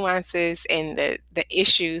nuances and the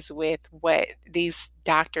issues with what these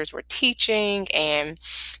doctors were teaching and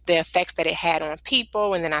the effects that it had on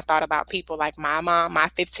people. And then I thought about people like my mom, my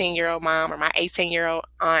 15-year-old mom, or my 18-year-old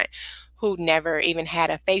aunt who never even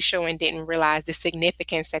had a facial and didn't realize the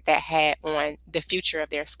significance that that had on the future of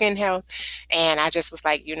their skin health. And I just was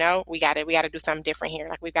like, we got to do something different here.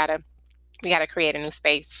 Like we got to create a new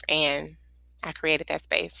space, and I created that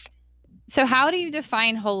space. So, how do you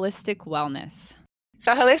define holistic wellness?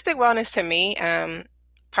 So holistic wellness to me,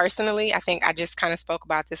 personally, I think I just kind of spoke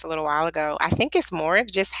about this a little while ago. I think it's more of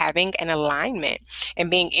just having an alignment and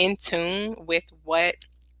being in tune with what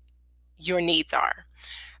your needs are.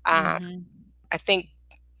 Um, Hmm. I think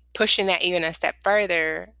pushing that even a step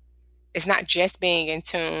further is not just being in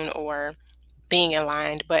tune or being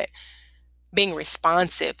aligned, but being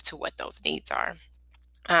responsive to what those needs are.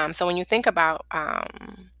 So when you think about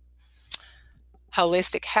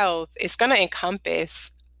holistic health, it's going to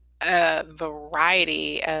encompass a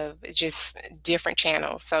variety of just different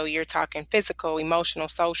channels. So you're talking physical, emotional,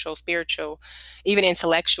 social, spiritual, even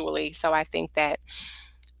intellectually. So I think that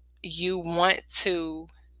you want to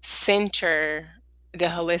center the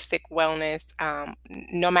holistic wellness,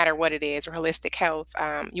 no matter what it is, or holistic health.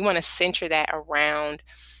 You want to center that around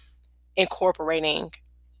incorporating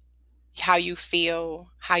how you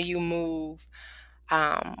feel, how you move,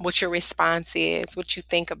 what your response is, what you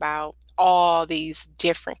think about all these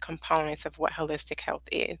different components of what holistic health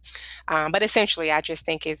is. But essentially, I just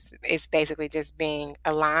think it's basically just being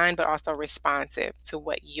aligned, but also responsive to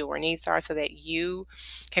what your needs are, so that you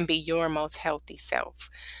can be your most healthy self.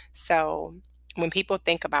 So when people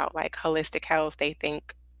think about like holistic health, they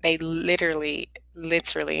think they literally,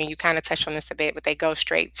 and you kind of touched on this a bit, but they go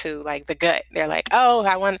straight to like the gut. They're like, oh,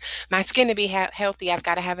 I want my skin to be healthy. I've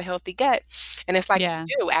got to have a healthy gut. And it's like, Yeah.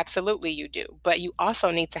 you do, absolutely you do. But you also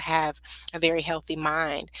need to have a very healthy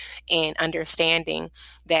mind, and understanding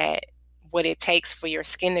that what it takes for your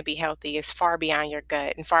skin to be healthy is far beyond your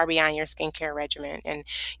gut and far beyond your skincare regimen. And,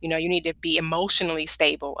 you need to be emotionally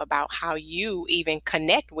stable about how you even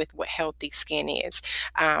connect with what healthy skin is.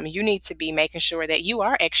 You need to be making sure that you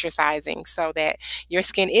are exercising so that your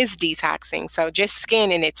skin is detoxing. So just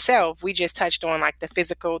skin in itself, we just touched on like the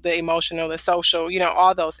physical, the emotional, the social,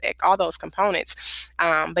 all those components.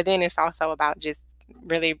 But then it's also about just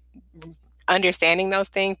really understanding those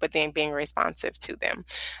things, but then being responsive to them.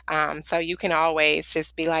 So you can always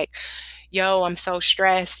just be like, yo, I'm so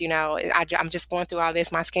stressed. I'm just going through all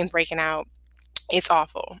this. My skin's breaking out. It's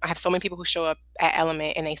awful. I have so many people who show up at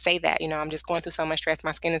Element and they say that, I'm just going through so much stress.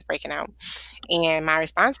 My skin is breaking out. And my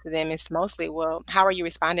response to them is mostly, well, how are you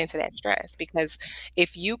responding to that stress? Because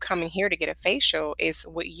if you coming here to get a facial is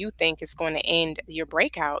what you think is going to end your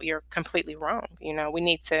breakout, you're completely wrong. We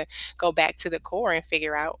need to go back to the core and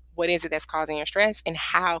figure out what is it that's causing your stress and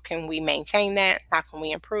how can we maintain that? How can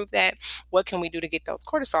we improve that? What can we do to get those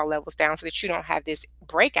cortisol levels down so that you don't have this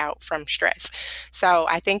breakout from stress? So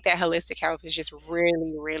I think that holistic health is just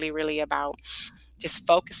really, really, really about just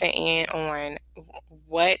focusing in on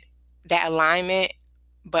what that alignment,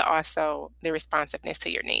 but also the responsiveness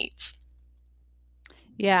to your needs.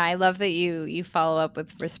 Yeah, I love that you follow up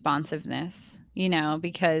with responsiveness,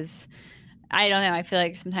 because I don't know, I feel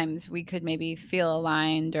like sometimes we could maybe feel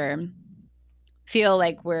aligned or feel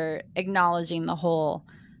like we're acknowledging the whole,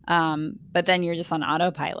 but then you're just on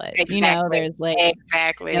autopilot. Exactly. There's like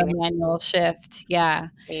Exactly. no manual shift. Yeah.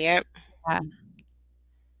 Yep. Yeah.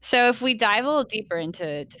 So if we dive a little deeper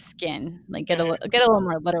into skin, like get a little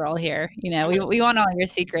more literal here, we want all your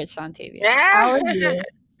secrets, Shantavia. All of you,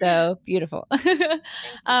 so beautiful.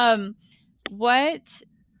 What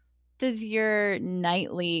does your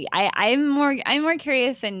nightly? I'm more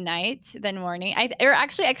curious in night than morning. I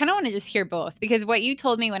kind of want to just hear both, because what you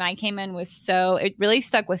told me when I came in was it really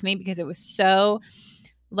stuck with me because it was so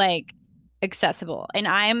like accessible, and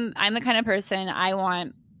I'm the kind of person I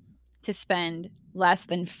want to spend less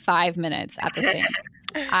than 5 minutes at the sink.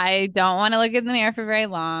 I don't want to look in the mirror for very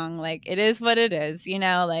long. Like, it is what it is,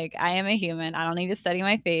 like I am a human. I don't need to study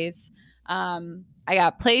my face. I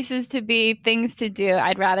got places to be, things to do.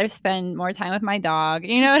 I'd rather spend more time with my dog,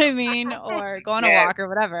 you know what I mean? Or go on a walk or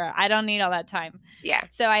whatever. I don't need all that time. Yeah.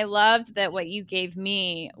 So I loved that what you gave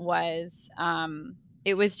me was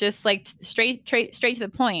it was just like straight to the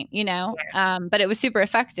point, but it was super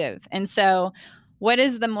effective. And so what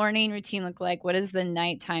does the morning routine look like? What does the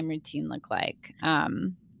nighttime routine look like?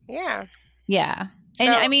 Yeah. Yeah. And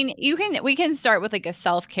I mean, we can start with like a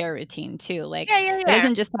self-care routine too. Like, it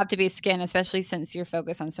doesn't just have to be skin, especially since you're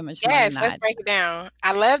focused on so much more than that. Let's break it down.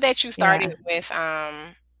 I love that you started with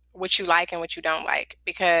what you like and what you don't like,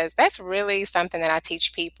 because that's really something that I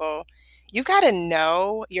teach people. You got to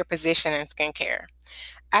know your position in skincare.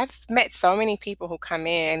 I've met so many people who come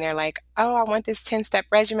in and they're like, oh, I want this 10-step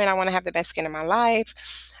regimen. I want to have the best skin in my life.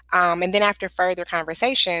 And then after further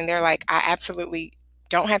conversation, they're like, I absolutely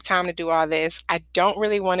don't have time to do all this. I don't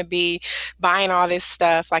really want to be buying all this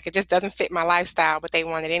stuff. Like, it just doesn't fit my lifestyle, but they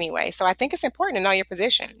want it anyway. So I think it's important to know your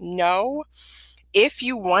position. Know if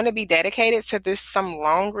you want to be dedicated to some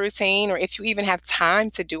long routine, or if you even have time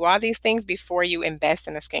to do all these things before you invest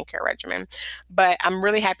in a skincare regimen. But I'm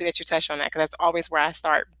really happy that you touched on that, because that's always where I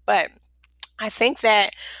start. But I think that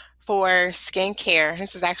for skincare,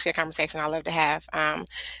 this is actually a conversation I love to have.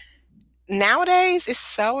 Nowadays, it's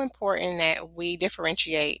so important that we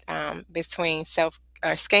differentiate between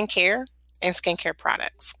skincare and skincare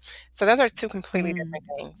products. So those are two completely different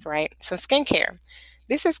things, right? So skincare,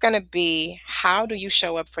 this is going to be, how do you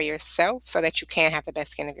show up for yourself so that you can have the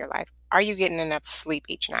best skin of your life? Are you getting enough sleep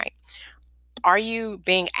each night? Are you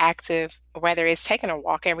being active, whether it's taking a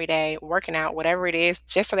walk every day, working out, whatever it is,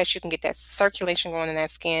 just so that you can get that circulation going in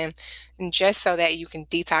that skin, and just so that you can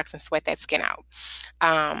detox and sweat that skin out?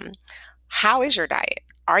 How is your diet?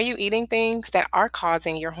 Are you eating things that are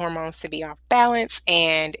causing your hormones to be off balance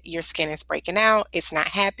and your skin is breaking out, it's not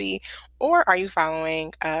happy? Or are you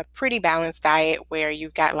following a pretty balanced diet where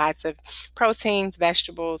you've got lots of proteins,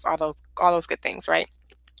 vegetables, all those good things, right?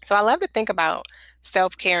 So I love to think about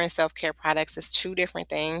self-care and self-care products as two different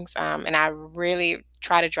things. And I really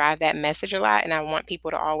try to drive that message a lot. And I want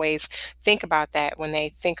people to always think about that when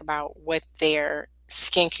they think about what their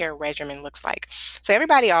skincare regimen looks like. So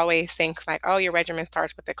everybody always thinks like, oh, your regimen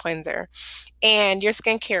starts with the cleanser, and your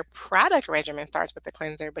skincare product regimen starts with the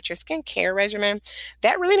cleanser, but your skincare regimen,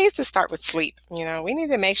 that really needs to start with sleep. We need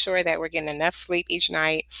to make sure that we're getting enough sleep each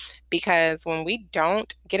night, because when we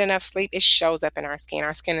don't get enough sleep, it shows up in our skin.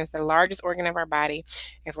 Our skin is the largest organ of our body.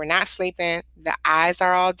 If we're not sleeping, the eyes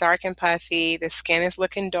are all dark and puffy, the skin is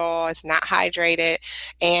looking dull, it's not hydrated,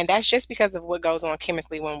 and that's just because of what goes on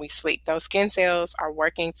chemically when we sleep. Those skin cells are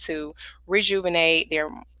working to rejuvenate.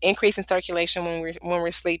 They're increasing circulation when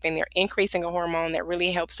we're sleeping. They're increasing a hormone that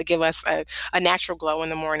really helps to give us a natural glow in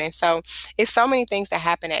the morning. So it's so many things that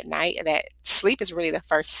happen at night that sleep is really the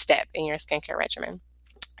first step in your skincare regimen.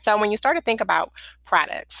 So when you start to think about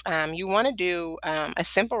products, you want to do a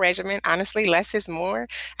simple regimen. Honestly, less is more.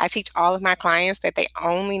 I teach all of my clients that they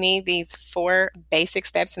only need these 4 basic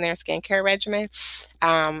steps in their skincare regimen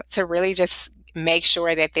to really just make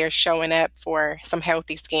sure that they're showing up for some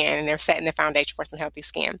healthy skin and they're setting the foundation for some healthy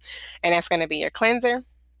skin. And that's going to be your cleanser,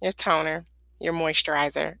 your toner, your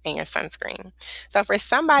moisturizer, and your sunscreen. So for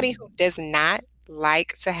somebody who does not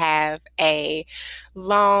like to have a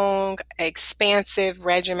long, expansive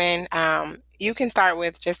regimen, you can start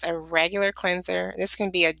with just a regular cleanser. This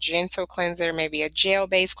can be a gentle cleanser, maybe a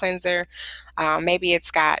gel-based cleanser. Maybe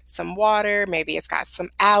it's got some water, maybe it's got some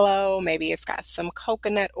aloe, maybe it's got some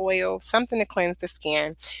coconut oil, something to cleanse the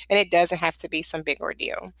skin, and it doesn't have to be some big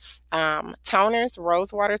ordeal. Toners,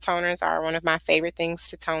 rose water toners are one of my favorite things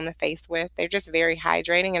to tone the face with. They're just very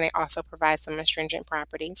hydrating and they also provide some astringent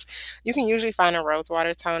properties. You can usually find a rose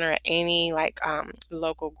water toner at any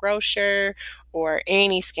local grocer or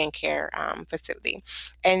any skincare facility.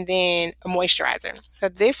 And then a moisturizer. So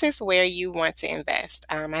this is where you want to invest.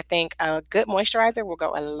 I think a good moisturizer will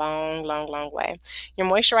go a long, long, long way. Your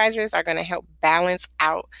moisturizers are going to help balance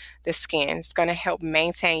out the skin. It's going to help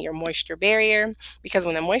maintain your moisture barrier, because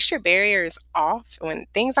when the moisture barrier is off, when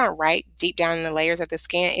things aren't right deep down in the layers of the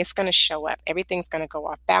skin, it's going to show up. Everything's going to go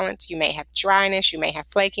off balance. You may have dryness, you may have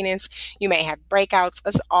flakiness, you may have breakouts.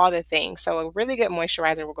 It's all the things. So a really good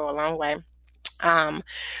moisturizer will go a long way.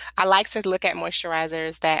 I like to look at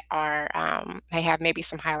moisturizers that are, they have maybe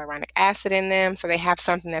some hyaluronic acid in them. So they have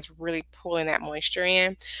something that's really pulling that moisture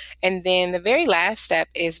in. And then the very last step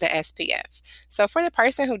is the SPF. So for the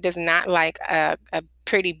person who does not like a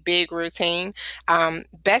pretty big routine,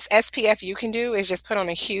 best SPF you can do is just put on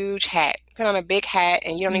a huge hat, put on a big hat,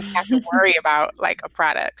 and you don't even have to worry about like a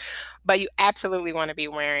product. But you absolutely want to be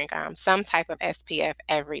wearing some type of SPF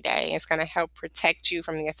every day. It's going to help protect you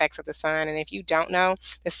from the effects of the sun. And if you don't know,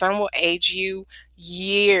 the sun will age you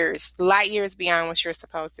years, light years beyond what you're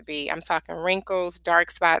supposed to be. I'm talking wrinkles, dark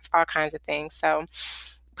spots, all kinds of things. So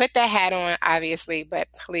put that hat on, obviously, but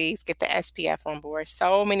please get the SPF on board.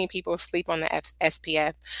 So many people sleep on the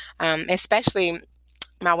SPF, especially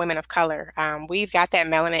my women of color. We've got that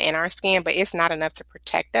melanin in our skin, but it's not enough to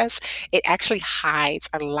protect us. It actually hides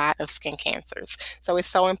a lot of skin cancers. So it's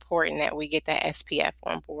so important that we get that SPF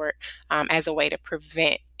on board as a way to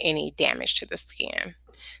prevent any damage to the skin.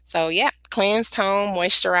 So yeah, cleanse, tone,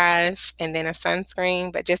 moisturize, and then a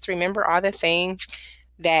sunscreen. But just remember all the things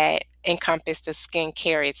that encompass the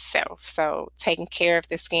skincare itself. So taking care of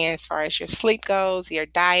the skin as far as your sleep goes, your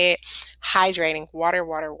diet, hydrating, water,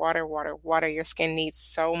 water, water, water, water. Your skin needs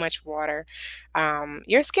so much water.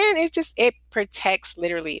 Your skin, it protects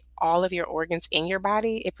literally all of your organs in your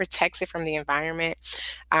body. It protects it from the environment.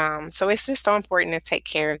 So it's just so important to take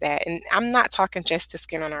care of that. And I'm not talking just the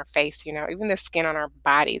skin on our face, even the skin on our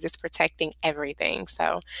bodies. It's protecting everything.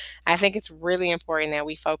 So I think it's really important that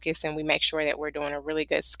we focus and we make sure that we're doing a really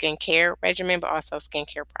good skincare regimen, but also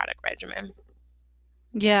skincare product regimen.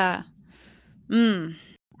 Yeah.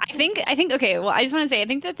 I think okay, well, I just want to say I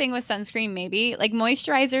think the thing with sunscreen, maybe like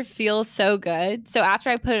moisturizer feels so good. So after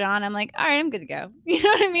I put it on, I'm like, all right, I'm good to go. You know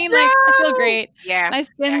what I mean? Like I feel great. Yeah. My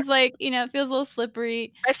skin's like, it feels a little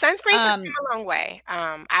slippery. But sunscreens have come a long way.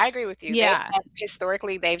 I agree with you. Yeah.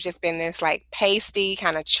 Historically, they've just been this like pasty,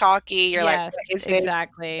 kind of chalky. You're like, what is this?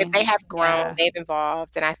 Exactly. But they have grown, they've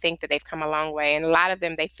evolved, and I think that they've come a long way. And a lot of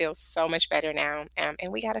them, they feel so much better now.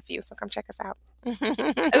 And we got a few, so come check us out.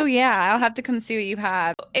 Oh yeah, I'll have to come see what you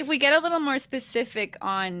have. If we get a little more specific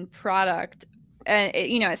on product,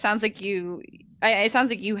 it sounds like you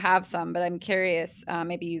have some, but I'm curious.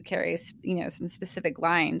 Maybe you carry some specific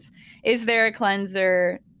lines. Is there a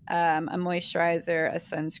cleanser, a moisturizer, a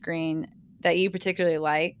sunscreen that you particularly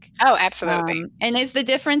like? Oh, absolutely. And is the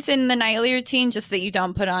difference in the nightly routine just that you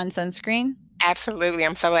don't put on sunscreen? Absolutely.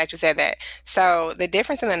 I'm so glad you said that. So the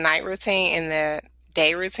difference in the night routine and the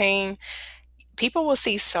day routine, people will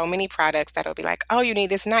see so many products that'll be like, oh, you need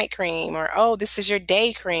this night cream, or oh, this is your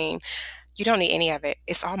day cream. You don't need any of it.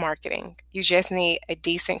 It's all marketing. You just need a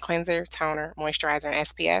decent cleanser, toner, moisturizer, and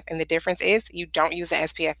SPF. And the difference is you don't use the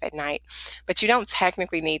SPF at night, but you don't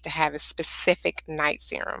technically need to have a specific night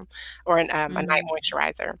serum or a night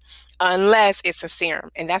moisturizer unless it's a serum.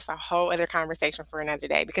 And that's a whole other conversation for another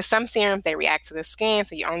day, because some serums, they react to the skin.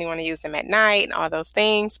 So you only want to use them at night and all those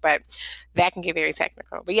things. But that can get very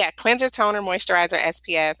technical. But yeah, cleanser, toner, moisturizer,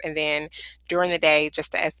 SPF, and then during the day,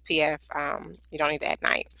 just the SPF. You don't need that at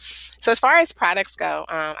night. So as far as products go,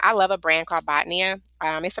 I love a brand called Botnia.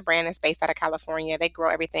 It's a brand that's based out of California. They grow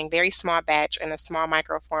everything very small batch in a small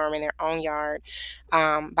microform in their own yard.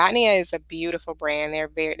 Botnia is a beautiful brand.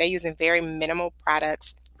 They're using very minimal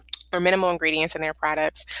products or minimal ingredients in their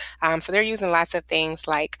products. So they're using lots of things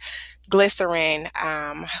like glycerin,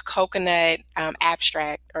 coconut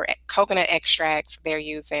abstract or coconut extracts. They're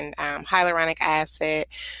using hyaluronic acid.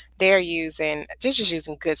 They're using just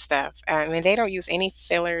using good stuff. I mean, they don't use any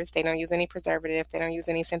fillers. They don't use any preservatives. They don't use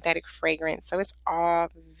any synthetic fragrance. So it's all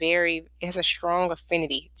it has a strong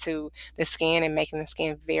affinity to the skin and making the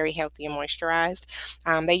skin very healthy and moisturized.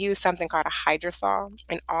 They use something called a hydrosol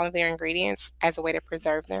in all of their ingredients as a way to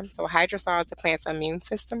preserve them. So hydrosol is the plant's immune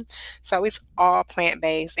system. So it's all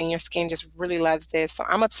plant-based and your skin just really loves this. So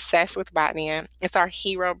I'm obsessed with Botnia. It's our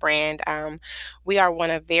hero brand. We are one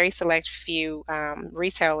of very select few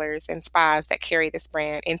retailers and spas that carry this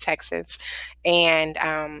brand in Texas, and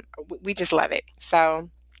we just love it. So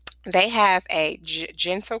they have a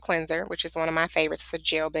gentle cleanser, which is one of my favorites. It's a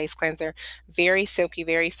gel-based cleanser, very silky,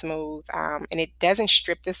 very smooth, and it doesn't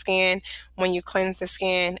strip the skin when you cleanse the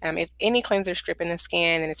skin. If any cleanser is stripping the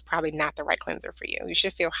skin, then it's probably not the right cleanser for you. You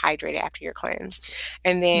should feel hydrated after your cleanse.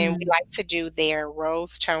 And then we Mm. like to do their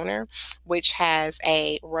rose toner, which has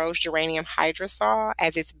a rose geranium hydrosol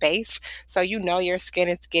as its base. So you know your skin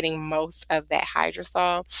is getting most of that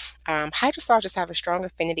hydrosol. Hydrosol just have a strong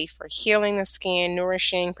affinity for healing the skin,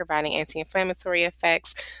 nourishing, providing anti-inflammatory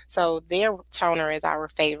effects. So their toner is our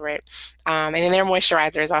favorite. And then their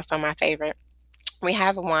moisturizer is also my favorite. We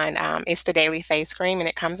have one, it's the Daily Face Cream, and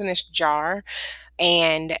it comes in this jar,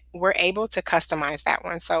 and we're able to customize that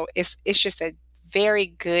one. So it's just a very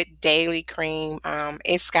good daily cream.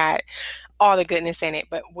 It's got all the goodness in it.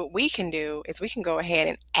 But what we can do is we can go ahead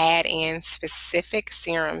and add in specific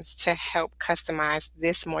serums to help customize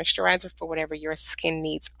this moisturizer for whatever your skin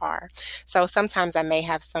needs are. So sometimes I may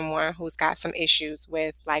have someone who's got some issues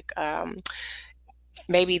with like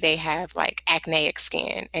maybe they have like acneic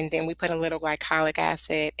skin, and then we put a little glycolic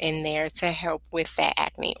acid in there to help with that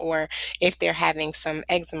acne. Or if they're having some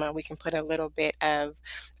eczema, we can put a little bit of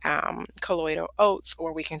colloidal oats,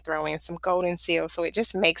 or we can throw in some golden seal. So it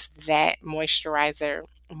just makes that moisturizer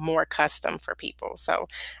more custom for people. So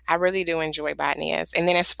I really do enjoy Botanias. And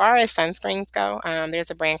then as far as sunscreens go, there's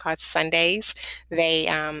a brand called Sundays. They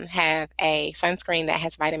have a sunscreen that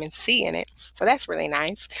has vitamin C in it. So that's really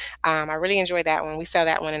nice. I really enjoy that one. We sell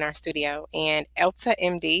that one in our studio. And Elta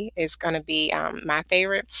MD is going to be my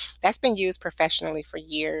favorite. That's been used professionally for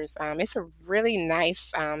years. It's a really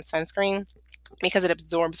nice sunscreen because it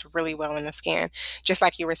absorbs really well in the skin. Just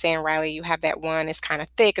like you were saying, Riley, you have that one, it's kind of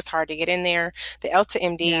thick, it's hard to get in there. The Elta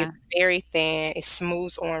MD is Yeah. very thin, it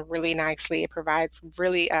smooths on really nicely, it provides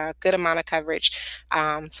really a good amount of coverage.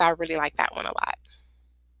 So I really like that one a lot.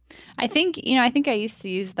 I think I used to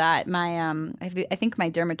use that. I think my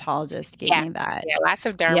dermatologist gave Yeah. me that. Yeah, lots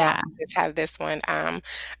of derm Yeah. offices have this one. I'm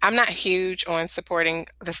not huge on supporting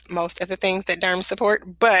most of the things that derms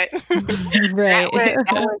support, but Right. that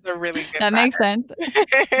one's a really good That makes product.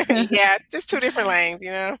 sense. Yeah, just two different lanes, you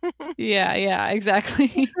know? Yeah, yeah,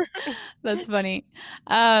 exactly. That's funny.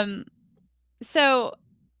 Um, so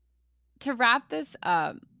to wrap this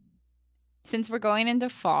up, since we're going into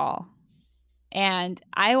fall, and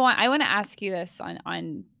I want to ask you this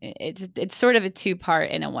on it's sort of a two-part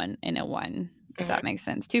in a one, if Mhm. that makes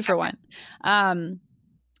sense. Two for one. Um,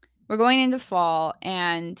 we're going into fall,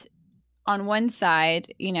 and on one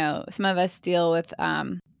side, some of us deal with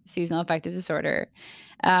seasonal affective disorder.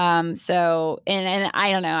 So and I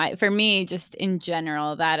don't know, for me, just in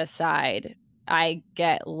general, that aside, I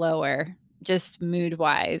get lower just mood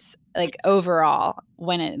wise, like overall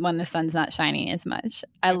when the sun's not shining as much.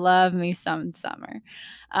 I love me some summer.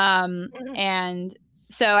 Mhm. And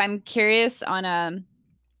so I'm curious on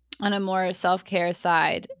a more self-care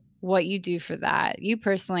side, what you do for that, you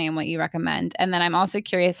personally, and what you recommend. And then I'm also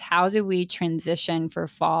curious, how do we transition for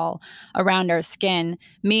fall around our skin?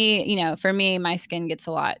 For me, my skin gets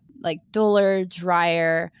a lot like duller,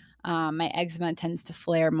 drier. My eczema tends to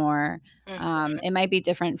flare more. Mhm. It might be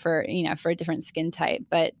different for a different skin type,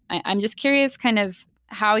 but I'm just curious, kind of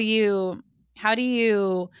how do you how do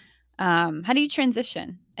you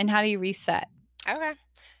transition and how do you reset? Okay.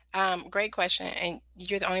 Great question. And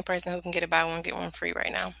you're the only person who can get a buy one, get one free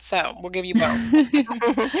right now. So we'll give you both.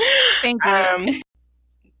 Thank you. um,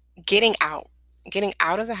 getting out, getting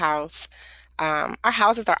out of the house. Our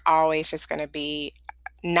houses are always just going to be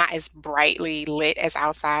not as brightly lit as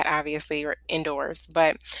outside, obviously, or indoors.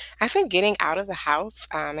 But I think getting out of the house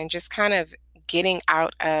and just kind of getting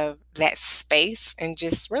out of that space and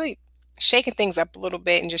just really shaking things up a little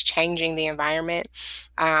bit and just changing the environment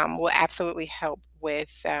will absolutely help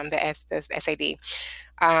with the SAD.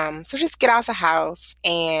 So just get out the house,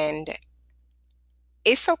 and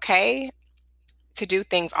it's okay to do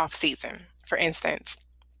things off season. For instance,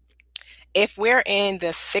 if we're in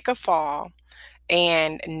the thick of fall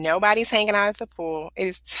and nobody's hanging out at the pool, it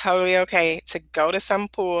is totally okay to go to some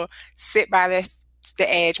pool, sit by the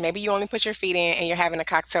edge. Maybe you only put your feet in and you're having a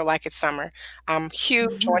cocktail like it's summer. I'm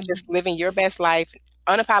huge on just living your best life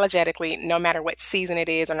unapologetically, no matter what season it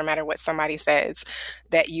is or no matter what somebody says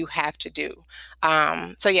that you have to do.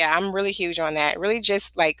 So yeah, I'm really huge on that. Really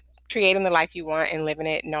just like creating the life you want and living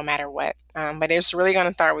it no matter what. But it's really going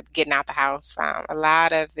to start with getting out the house. A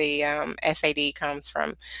lot of the SAD comes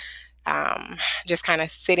from just kind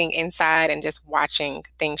of sitting inside and just watching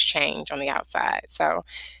things change on the outside. So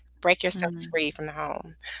break yourself Mm. free from the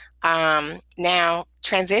home. Now,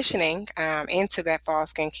 transitioning into that fall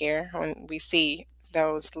skincare, when we see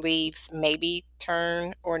those leaves maybe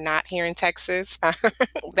turn or not here in Texas.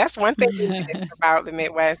 That's one thing we miss about the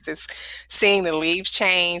Midwest is seeing the leaves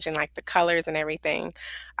change and like the colors and everything.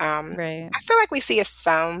 Right. I feel like we see it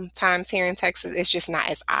sometimes here in Texas. It's just not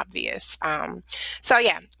as obvious. So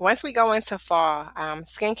yeah, once we go into fall,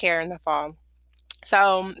 skincare in the fall.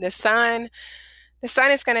 So the sun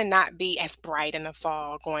is gonna not be as bright in the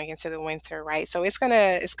fall going into the winter, right? So it's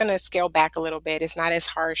gonna scale back a little bit. It's not as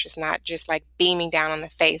harsh. It's not just like beaming down on the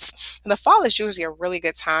face. The fall is usually a really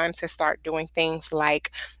good time to start doing things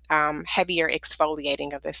like heavier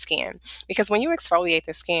exfoliating of the skin. Because when you exfoliate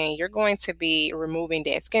the skin, you're going to be removing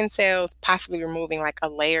dead skin cells, possibly removing like a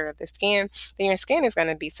layer of the skin. Then your skin is going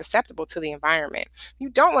to be susceptible to the environment. You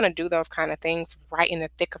don't want to do those kind of things right in the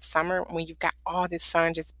thick of summer when you've got all this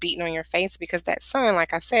sun just beating on your face because that sun,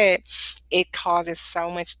 like I said, it causes so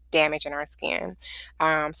much damage in our skin.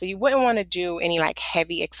 So you wouldn't want to do any like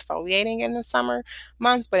heavy exfoliating in the summer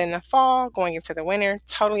months, but in the fall, going into the winter,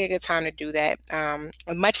 totally a good time to do that.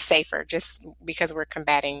 Much safer, just because we're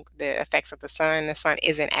combating the effects of the sun. The sun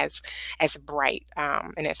isn't as bright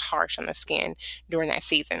and as harsh on the skin during that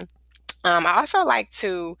season. I also like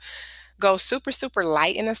to go super, super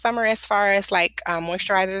light in the summer as far as like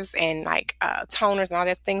moisturizers and like toners and all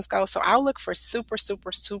that things go. So I'll look for super,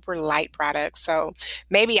 super, super light products. So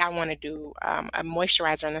maybe I want to do a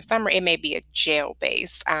moisturizer in the summer. It may be a gel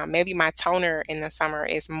base. Maybe my toner in the summer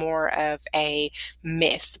is more of a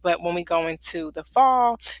mist. But when we go into the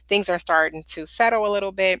fall, things are starting to settle a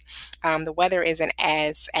little bit. The weather isn't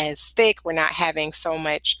as thick. We're not having so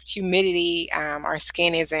much humidity. Our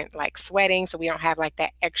skin isn't like sweating, so we don't have like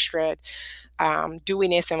that extra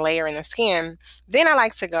dewiness and layer in the skin. Then I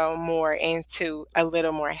like to go more into a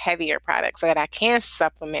little more heavier product so that I can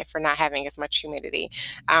supplement for not having as much humidity.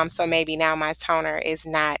 So maybe now my toner is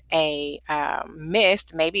not a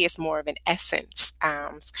mist, maybe it's more of an essence.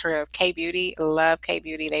 It's K Beauty, love K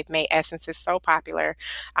Beauty. They've made essences so popular.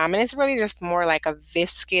 And it's really just more like a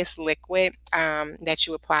viscous liquid that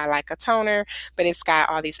you apply like a toner, but it's got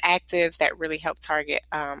all these actives that really help target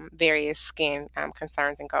various skin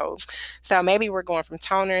concerns and goals. So maybe we're going from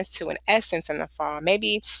toners to an essence in the fall.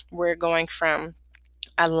 Maybe we're going from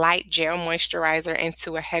a light gel moisturizer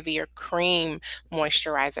into a heavier cream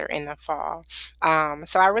moisturizer in the fall.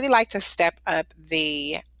 So I really like to step up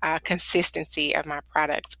the consistency of my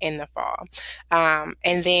products in the fall.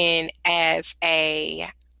 And then as a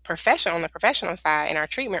professional on the professional side in our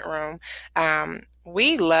treatment room,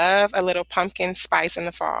 we love a little pumpkin spice in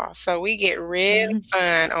the fall. So we get really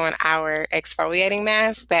fun on our exfoliating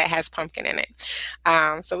mask that has pumpkin in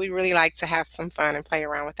it. So we really like to have some fun and play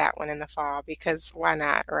around with that one in the fall because why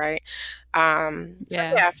not, right? So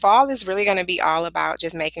Yeah. yeah, fall is really going to be all about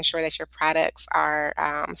just making sure that your products are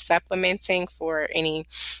supplementing for any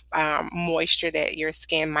moisture that your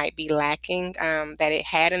skin might be lacking that it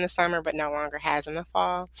had in the summer but no longer has in the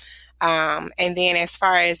fall. And then as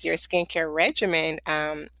far as your skincare regimen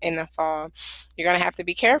in the fall, you're going to have to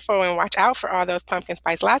be careful and watch out for all those pumpkin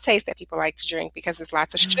spice lattes that people like to drink because there's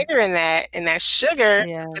lots of sugar in that, and that sugar could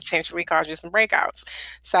Yes. potentially cause you some breakouts.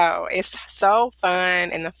 So it's so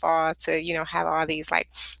fun in the fall to, have all these like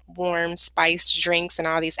warm spiced drinks and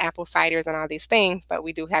all these apple ciders and all these things, but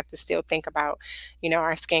we do have to still think about,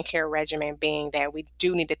 our skincare regimen being that we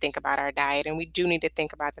do need to think about our diet and we do need to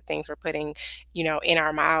think about the things we're putting in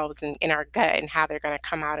our mouths and in our gut and how they're going to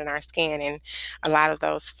come out in our skin. And a lot of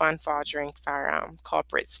those fun fall drinks are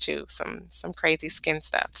culprits to some crazy skin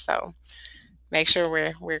stuff. So make sure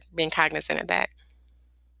we're being cognizant of that.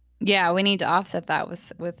 Yeah, we need to offset that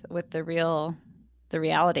with the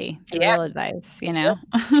reality, the Yep, real advice, yep,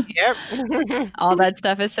 yep. All that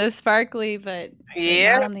stuff is so sparkly, but not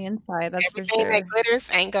Yep. on the inside, that's for Everything that sure. glitters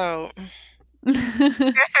ain't gold.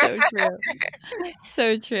 So true.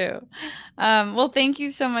 So true. Well, thank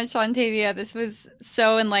you so much, Lantavia. This was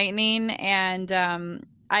so enlightening, and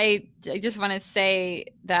I just want to say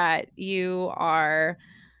that you are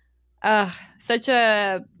such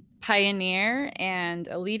a pioneer and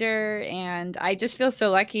a leader, and I just feel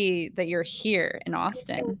so lucky that you're here in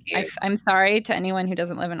Austin. I'm sorry to anyone who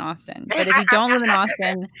doesn't live in Austin, but if you don't live in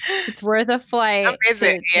Austin, it's worth a flight to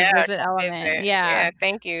visit Element. Yeah,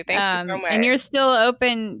 thank you so much. And you're still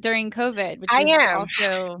open during COVID, which I is am.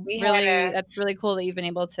 also that's really cool that you've been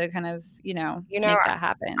able to kind of make that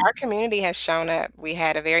happen. Our community has shown up. We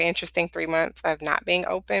had a very interesting 3 months of not being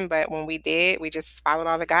open, but when we did, we just followed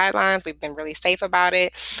all the guidelines. We've been really safe about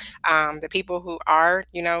it. The people who are,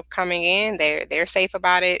 coming in, they're safe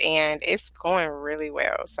about it, and it's going really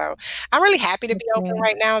well. So I'm really happy to be open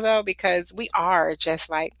right now, though, because we are just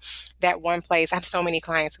like that one place. I have so many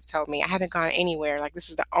clients who've told me I haven't gone anywhere. Like, this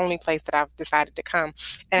is the only place that I've decided to come.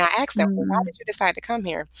 And I asked them, well, why did you decide to come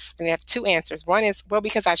here? And they have two answers. One is, well,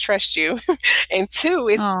 because I trust you. And two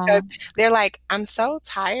is because they're like, I'm so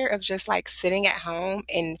tired of just like sitting at home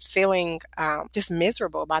and feeling just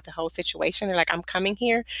miserable about the whole situation. They're like, I'm coming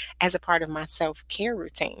here as a part of my self-care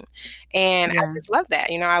routine. And I just love that.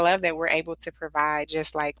 I love that we're able to provide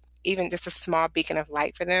just like even just a small beacon of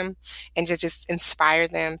light for them and just inspire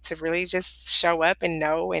them to really just show up and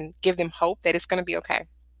know and give them hope that it's going to be okay.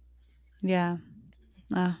 Yeah.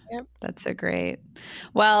 Oh, that's so great.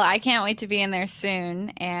 Well, I can't wait to be in there soon.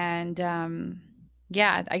 And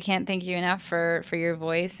I can't thank you enough for your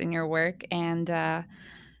voice and your work and,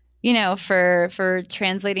 for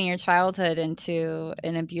translating your childhood into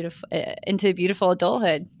beautiful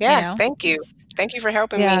adulthood. Yeah, thank you. Thank you for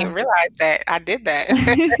helping me realize that I did that.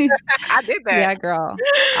 I did that. Yeah, girl.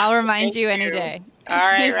 I'll remind you any day. All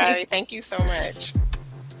right, Riley. Thank you so much.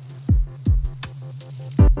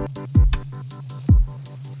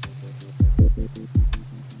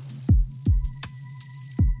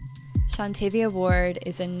 Shantavia Ward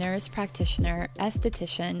is a nurse practitioner,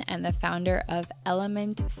 esthetician, and the founder of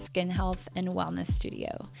Element Skin Health and Wellness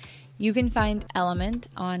Studio. You can find Element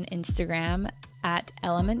on Instagram at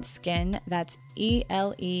Element Skin, that's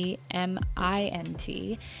ELEMINT,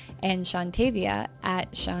 and Shantavia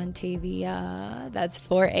at Shantavia, that's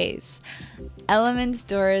 4 A's. Element's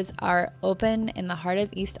doors are open in the heart of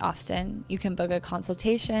East Austin. You can book a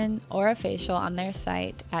consultation or a facial on their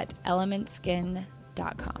site at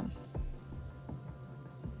elementskin.com.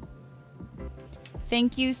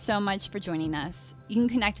 Thank you so much for joining us. You can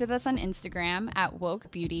connect with us on Instagram at Woke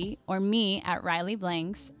Beauty or me at Riley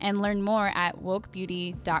Blanks and learn more at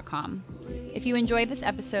wokebeauty.com. If you enjoyed this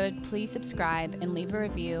episode, please subscribe and leave a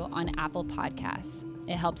review on Apple Podcasts.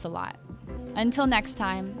 It helps a lot. Until next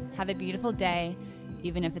time, have a beautiful day,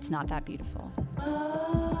 even if it's not that beautiful.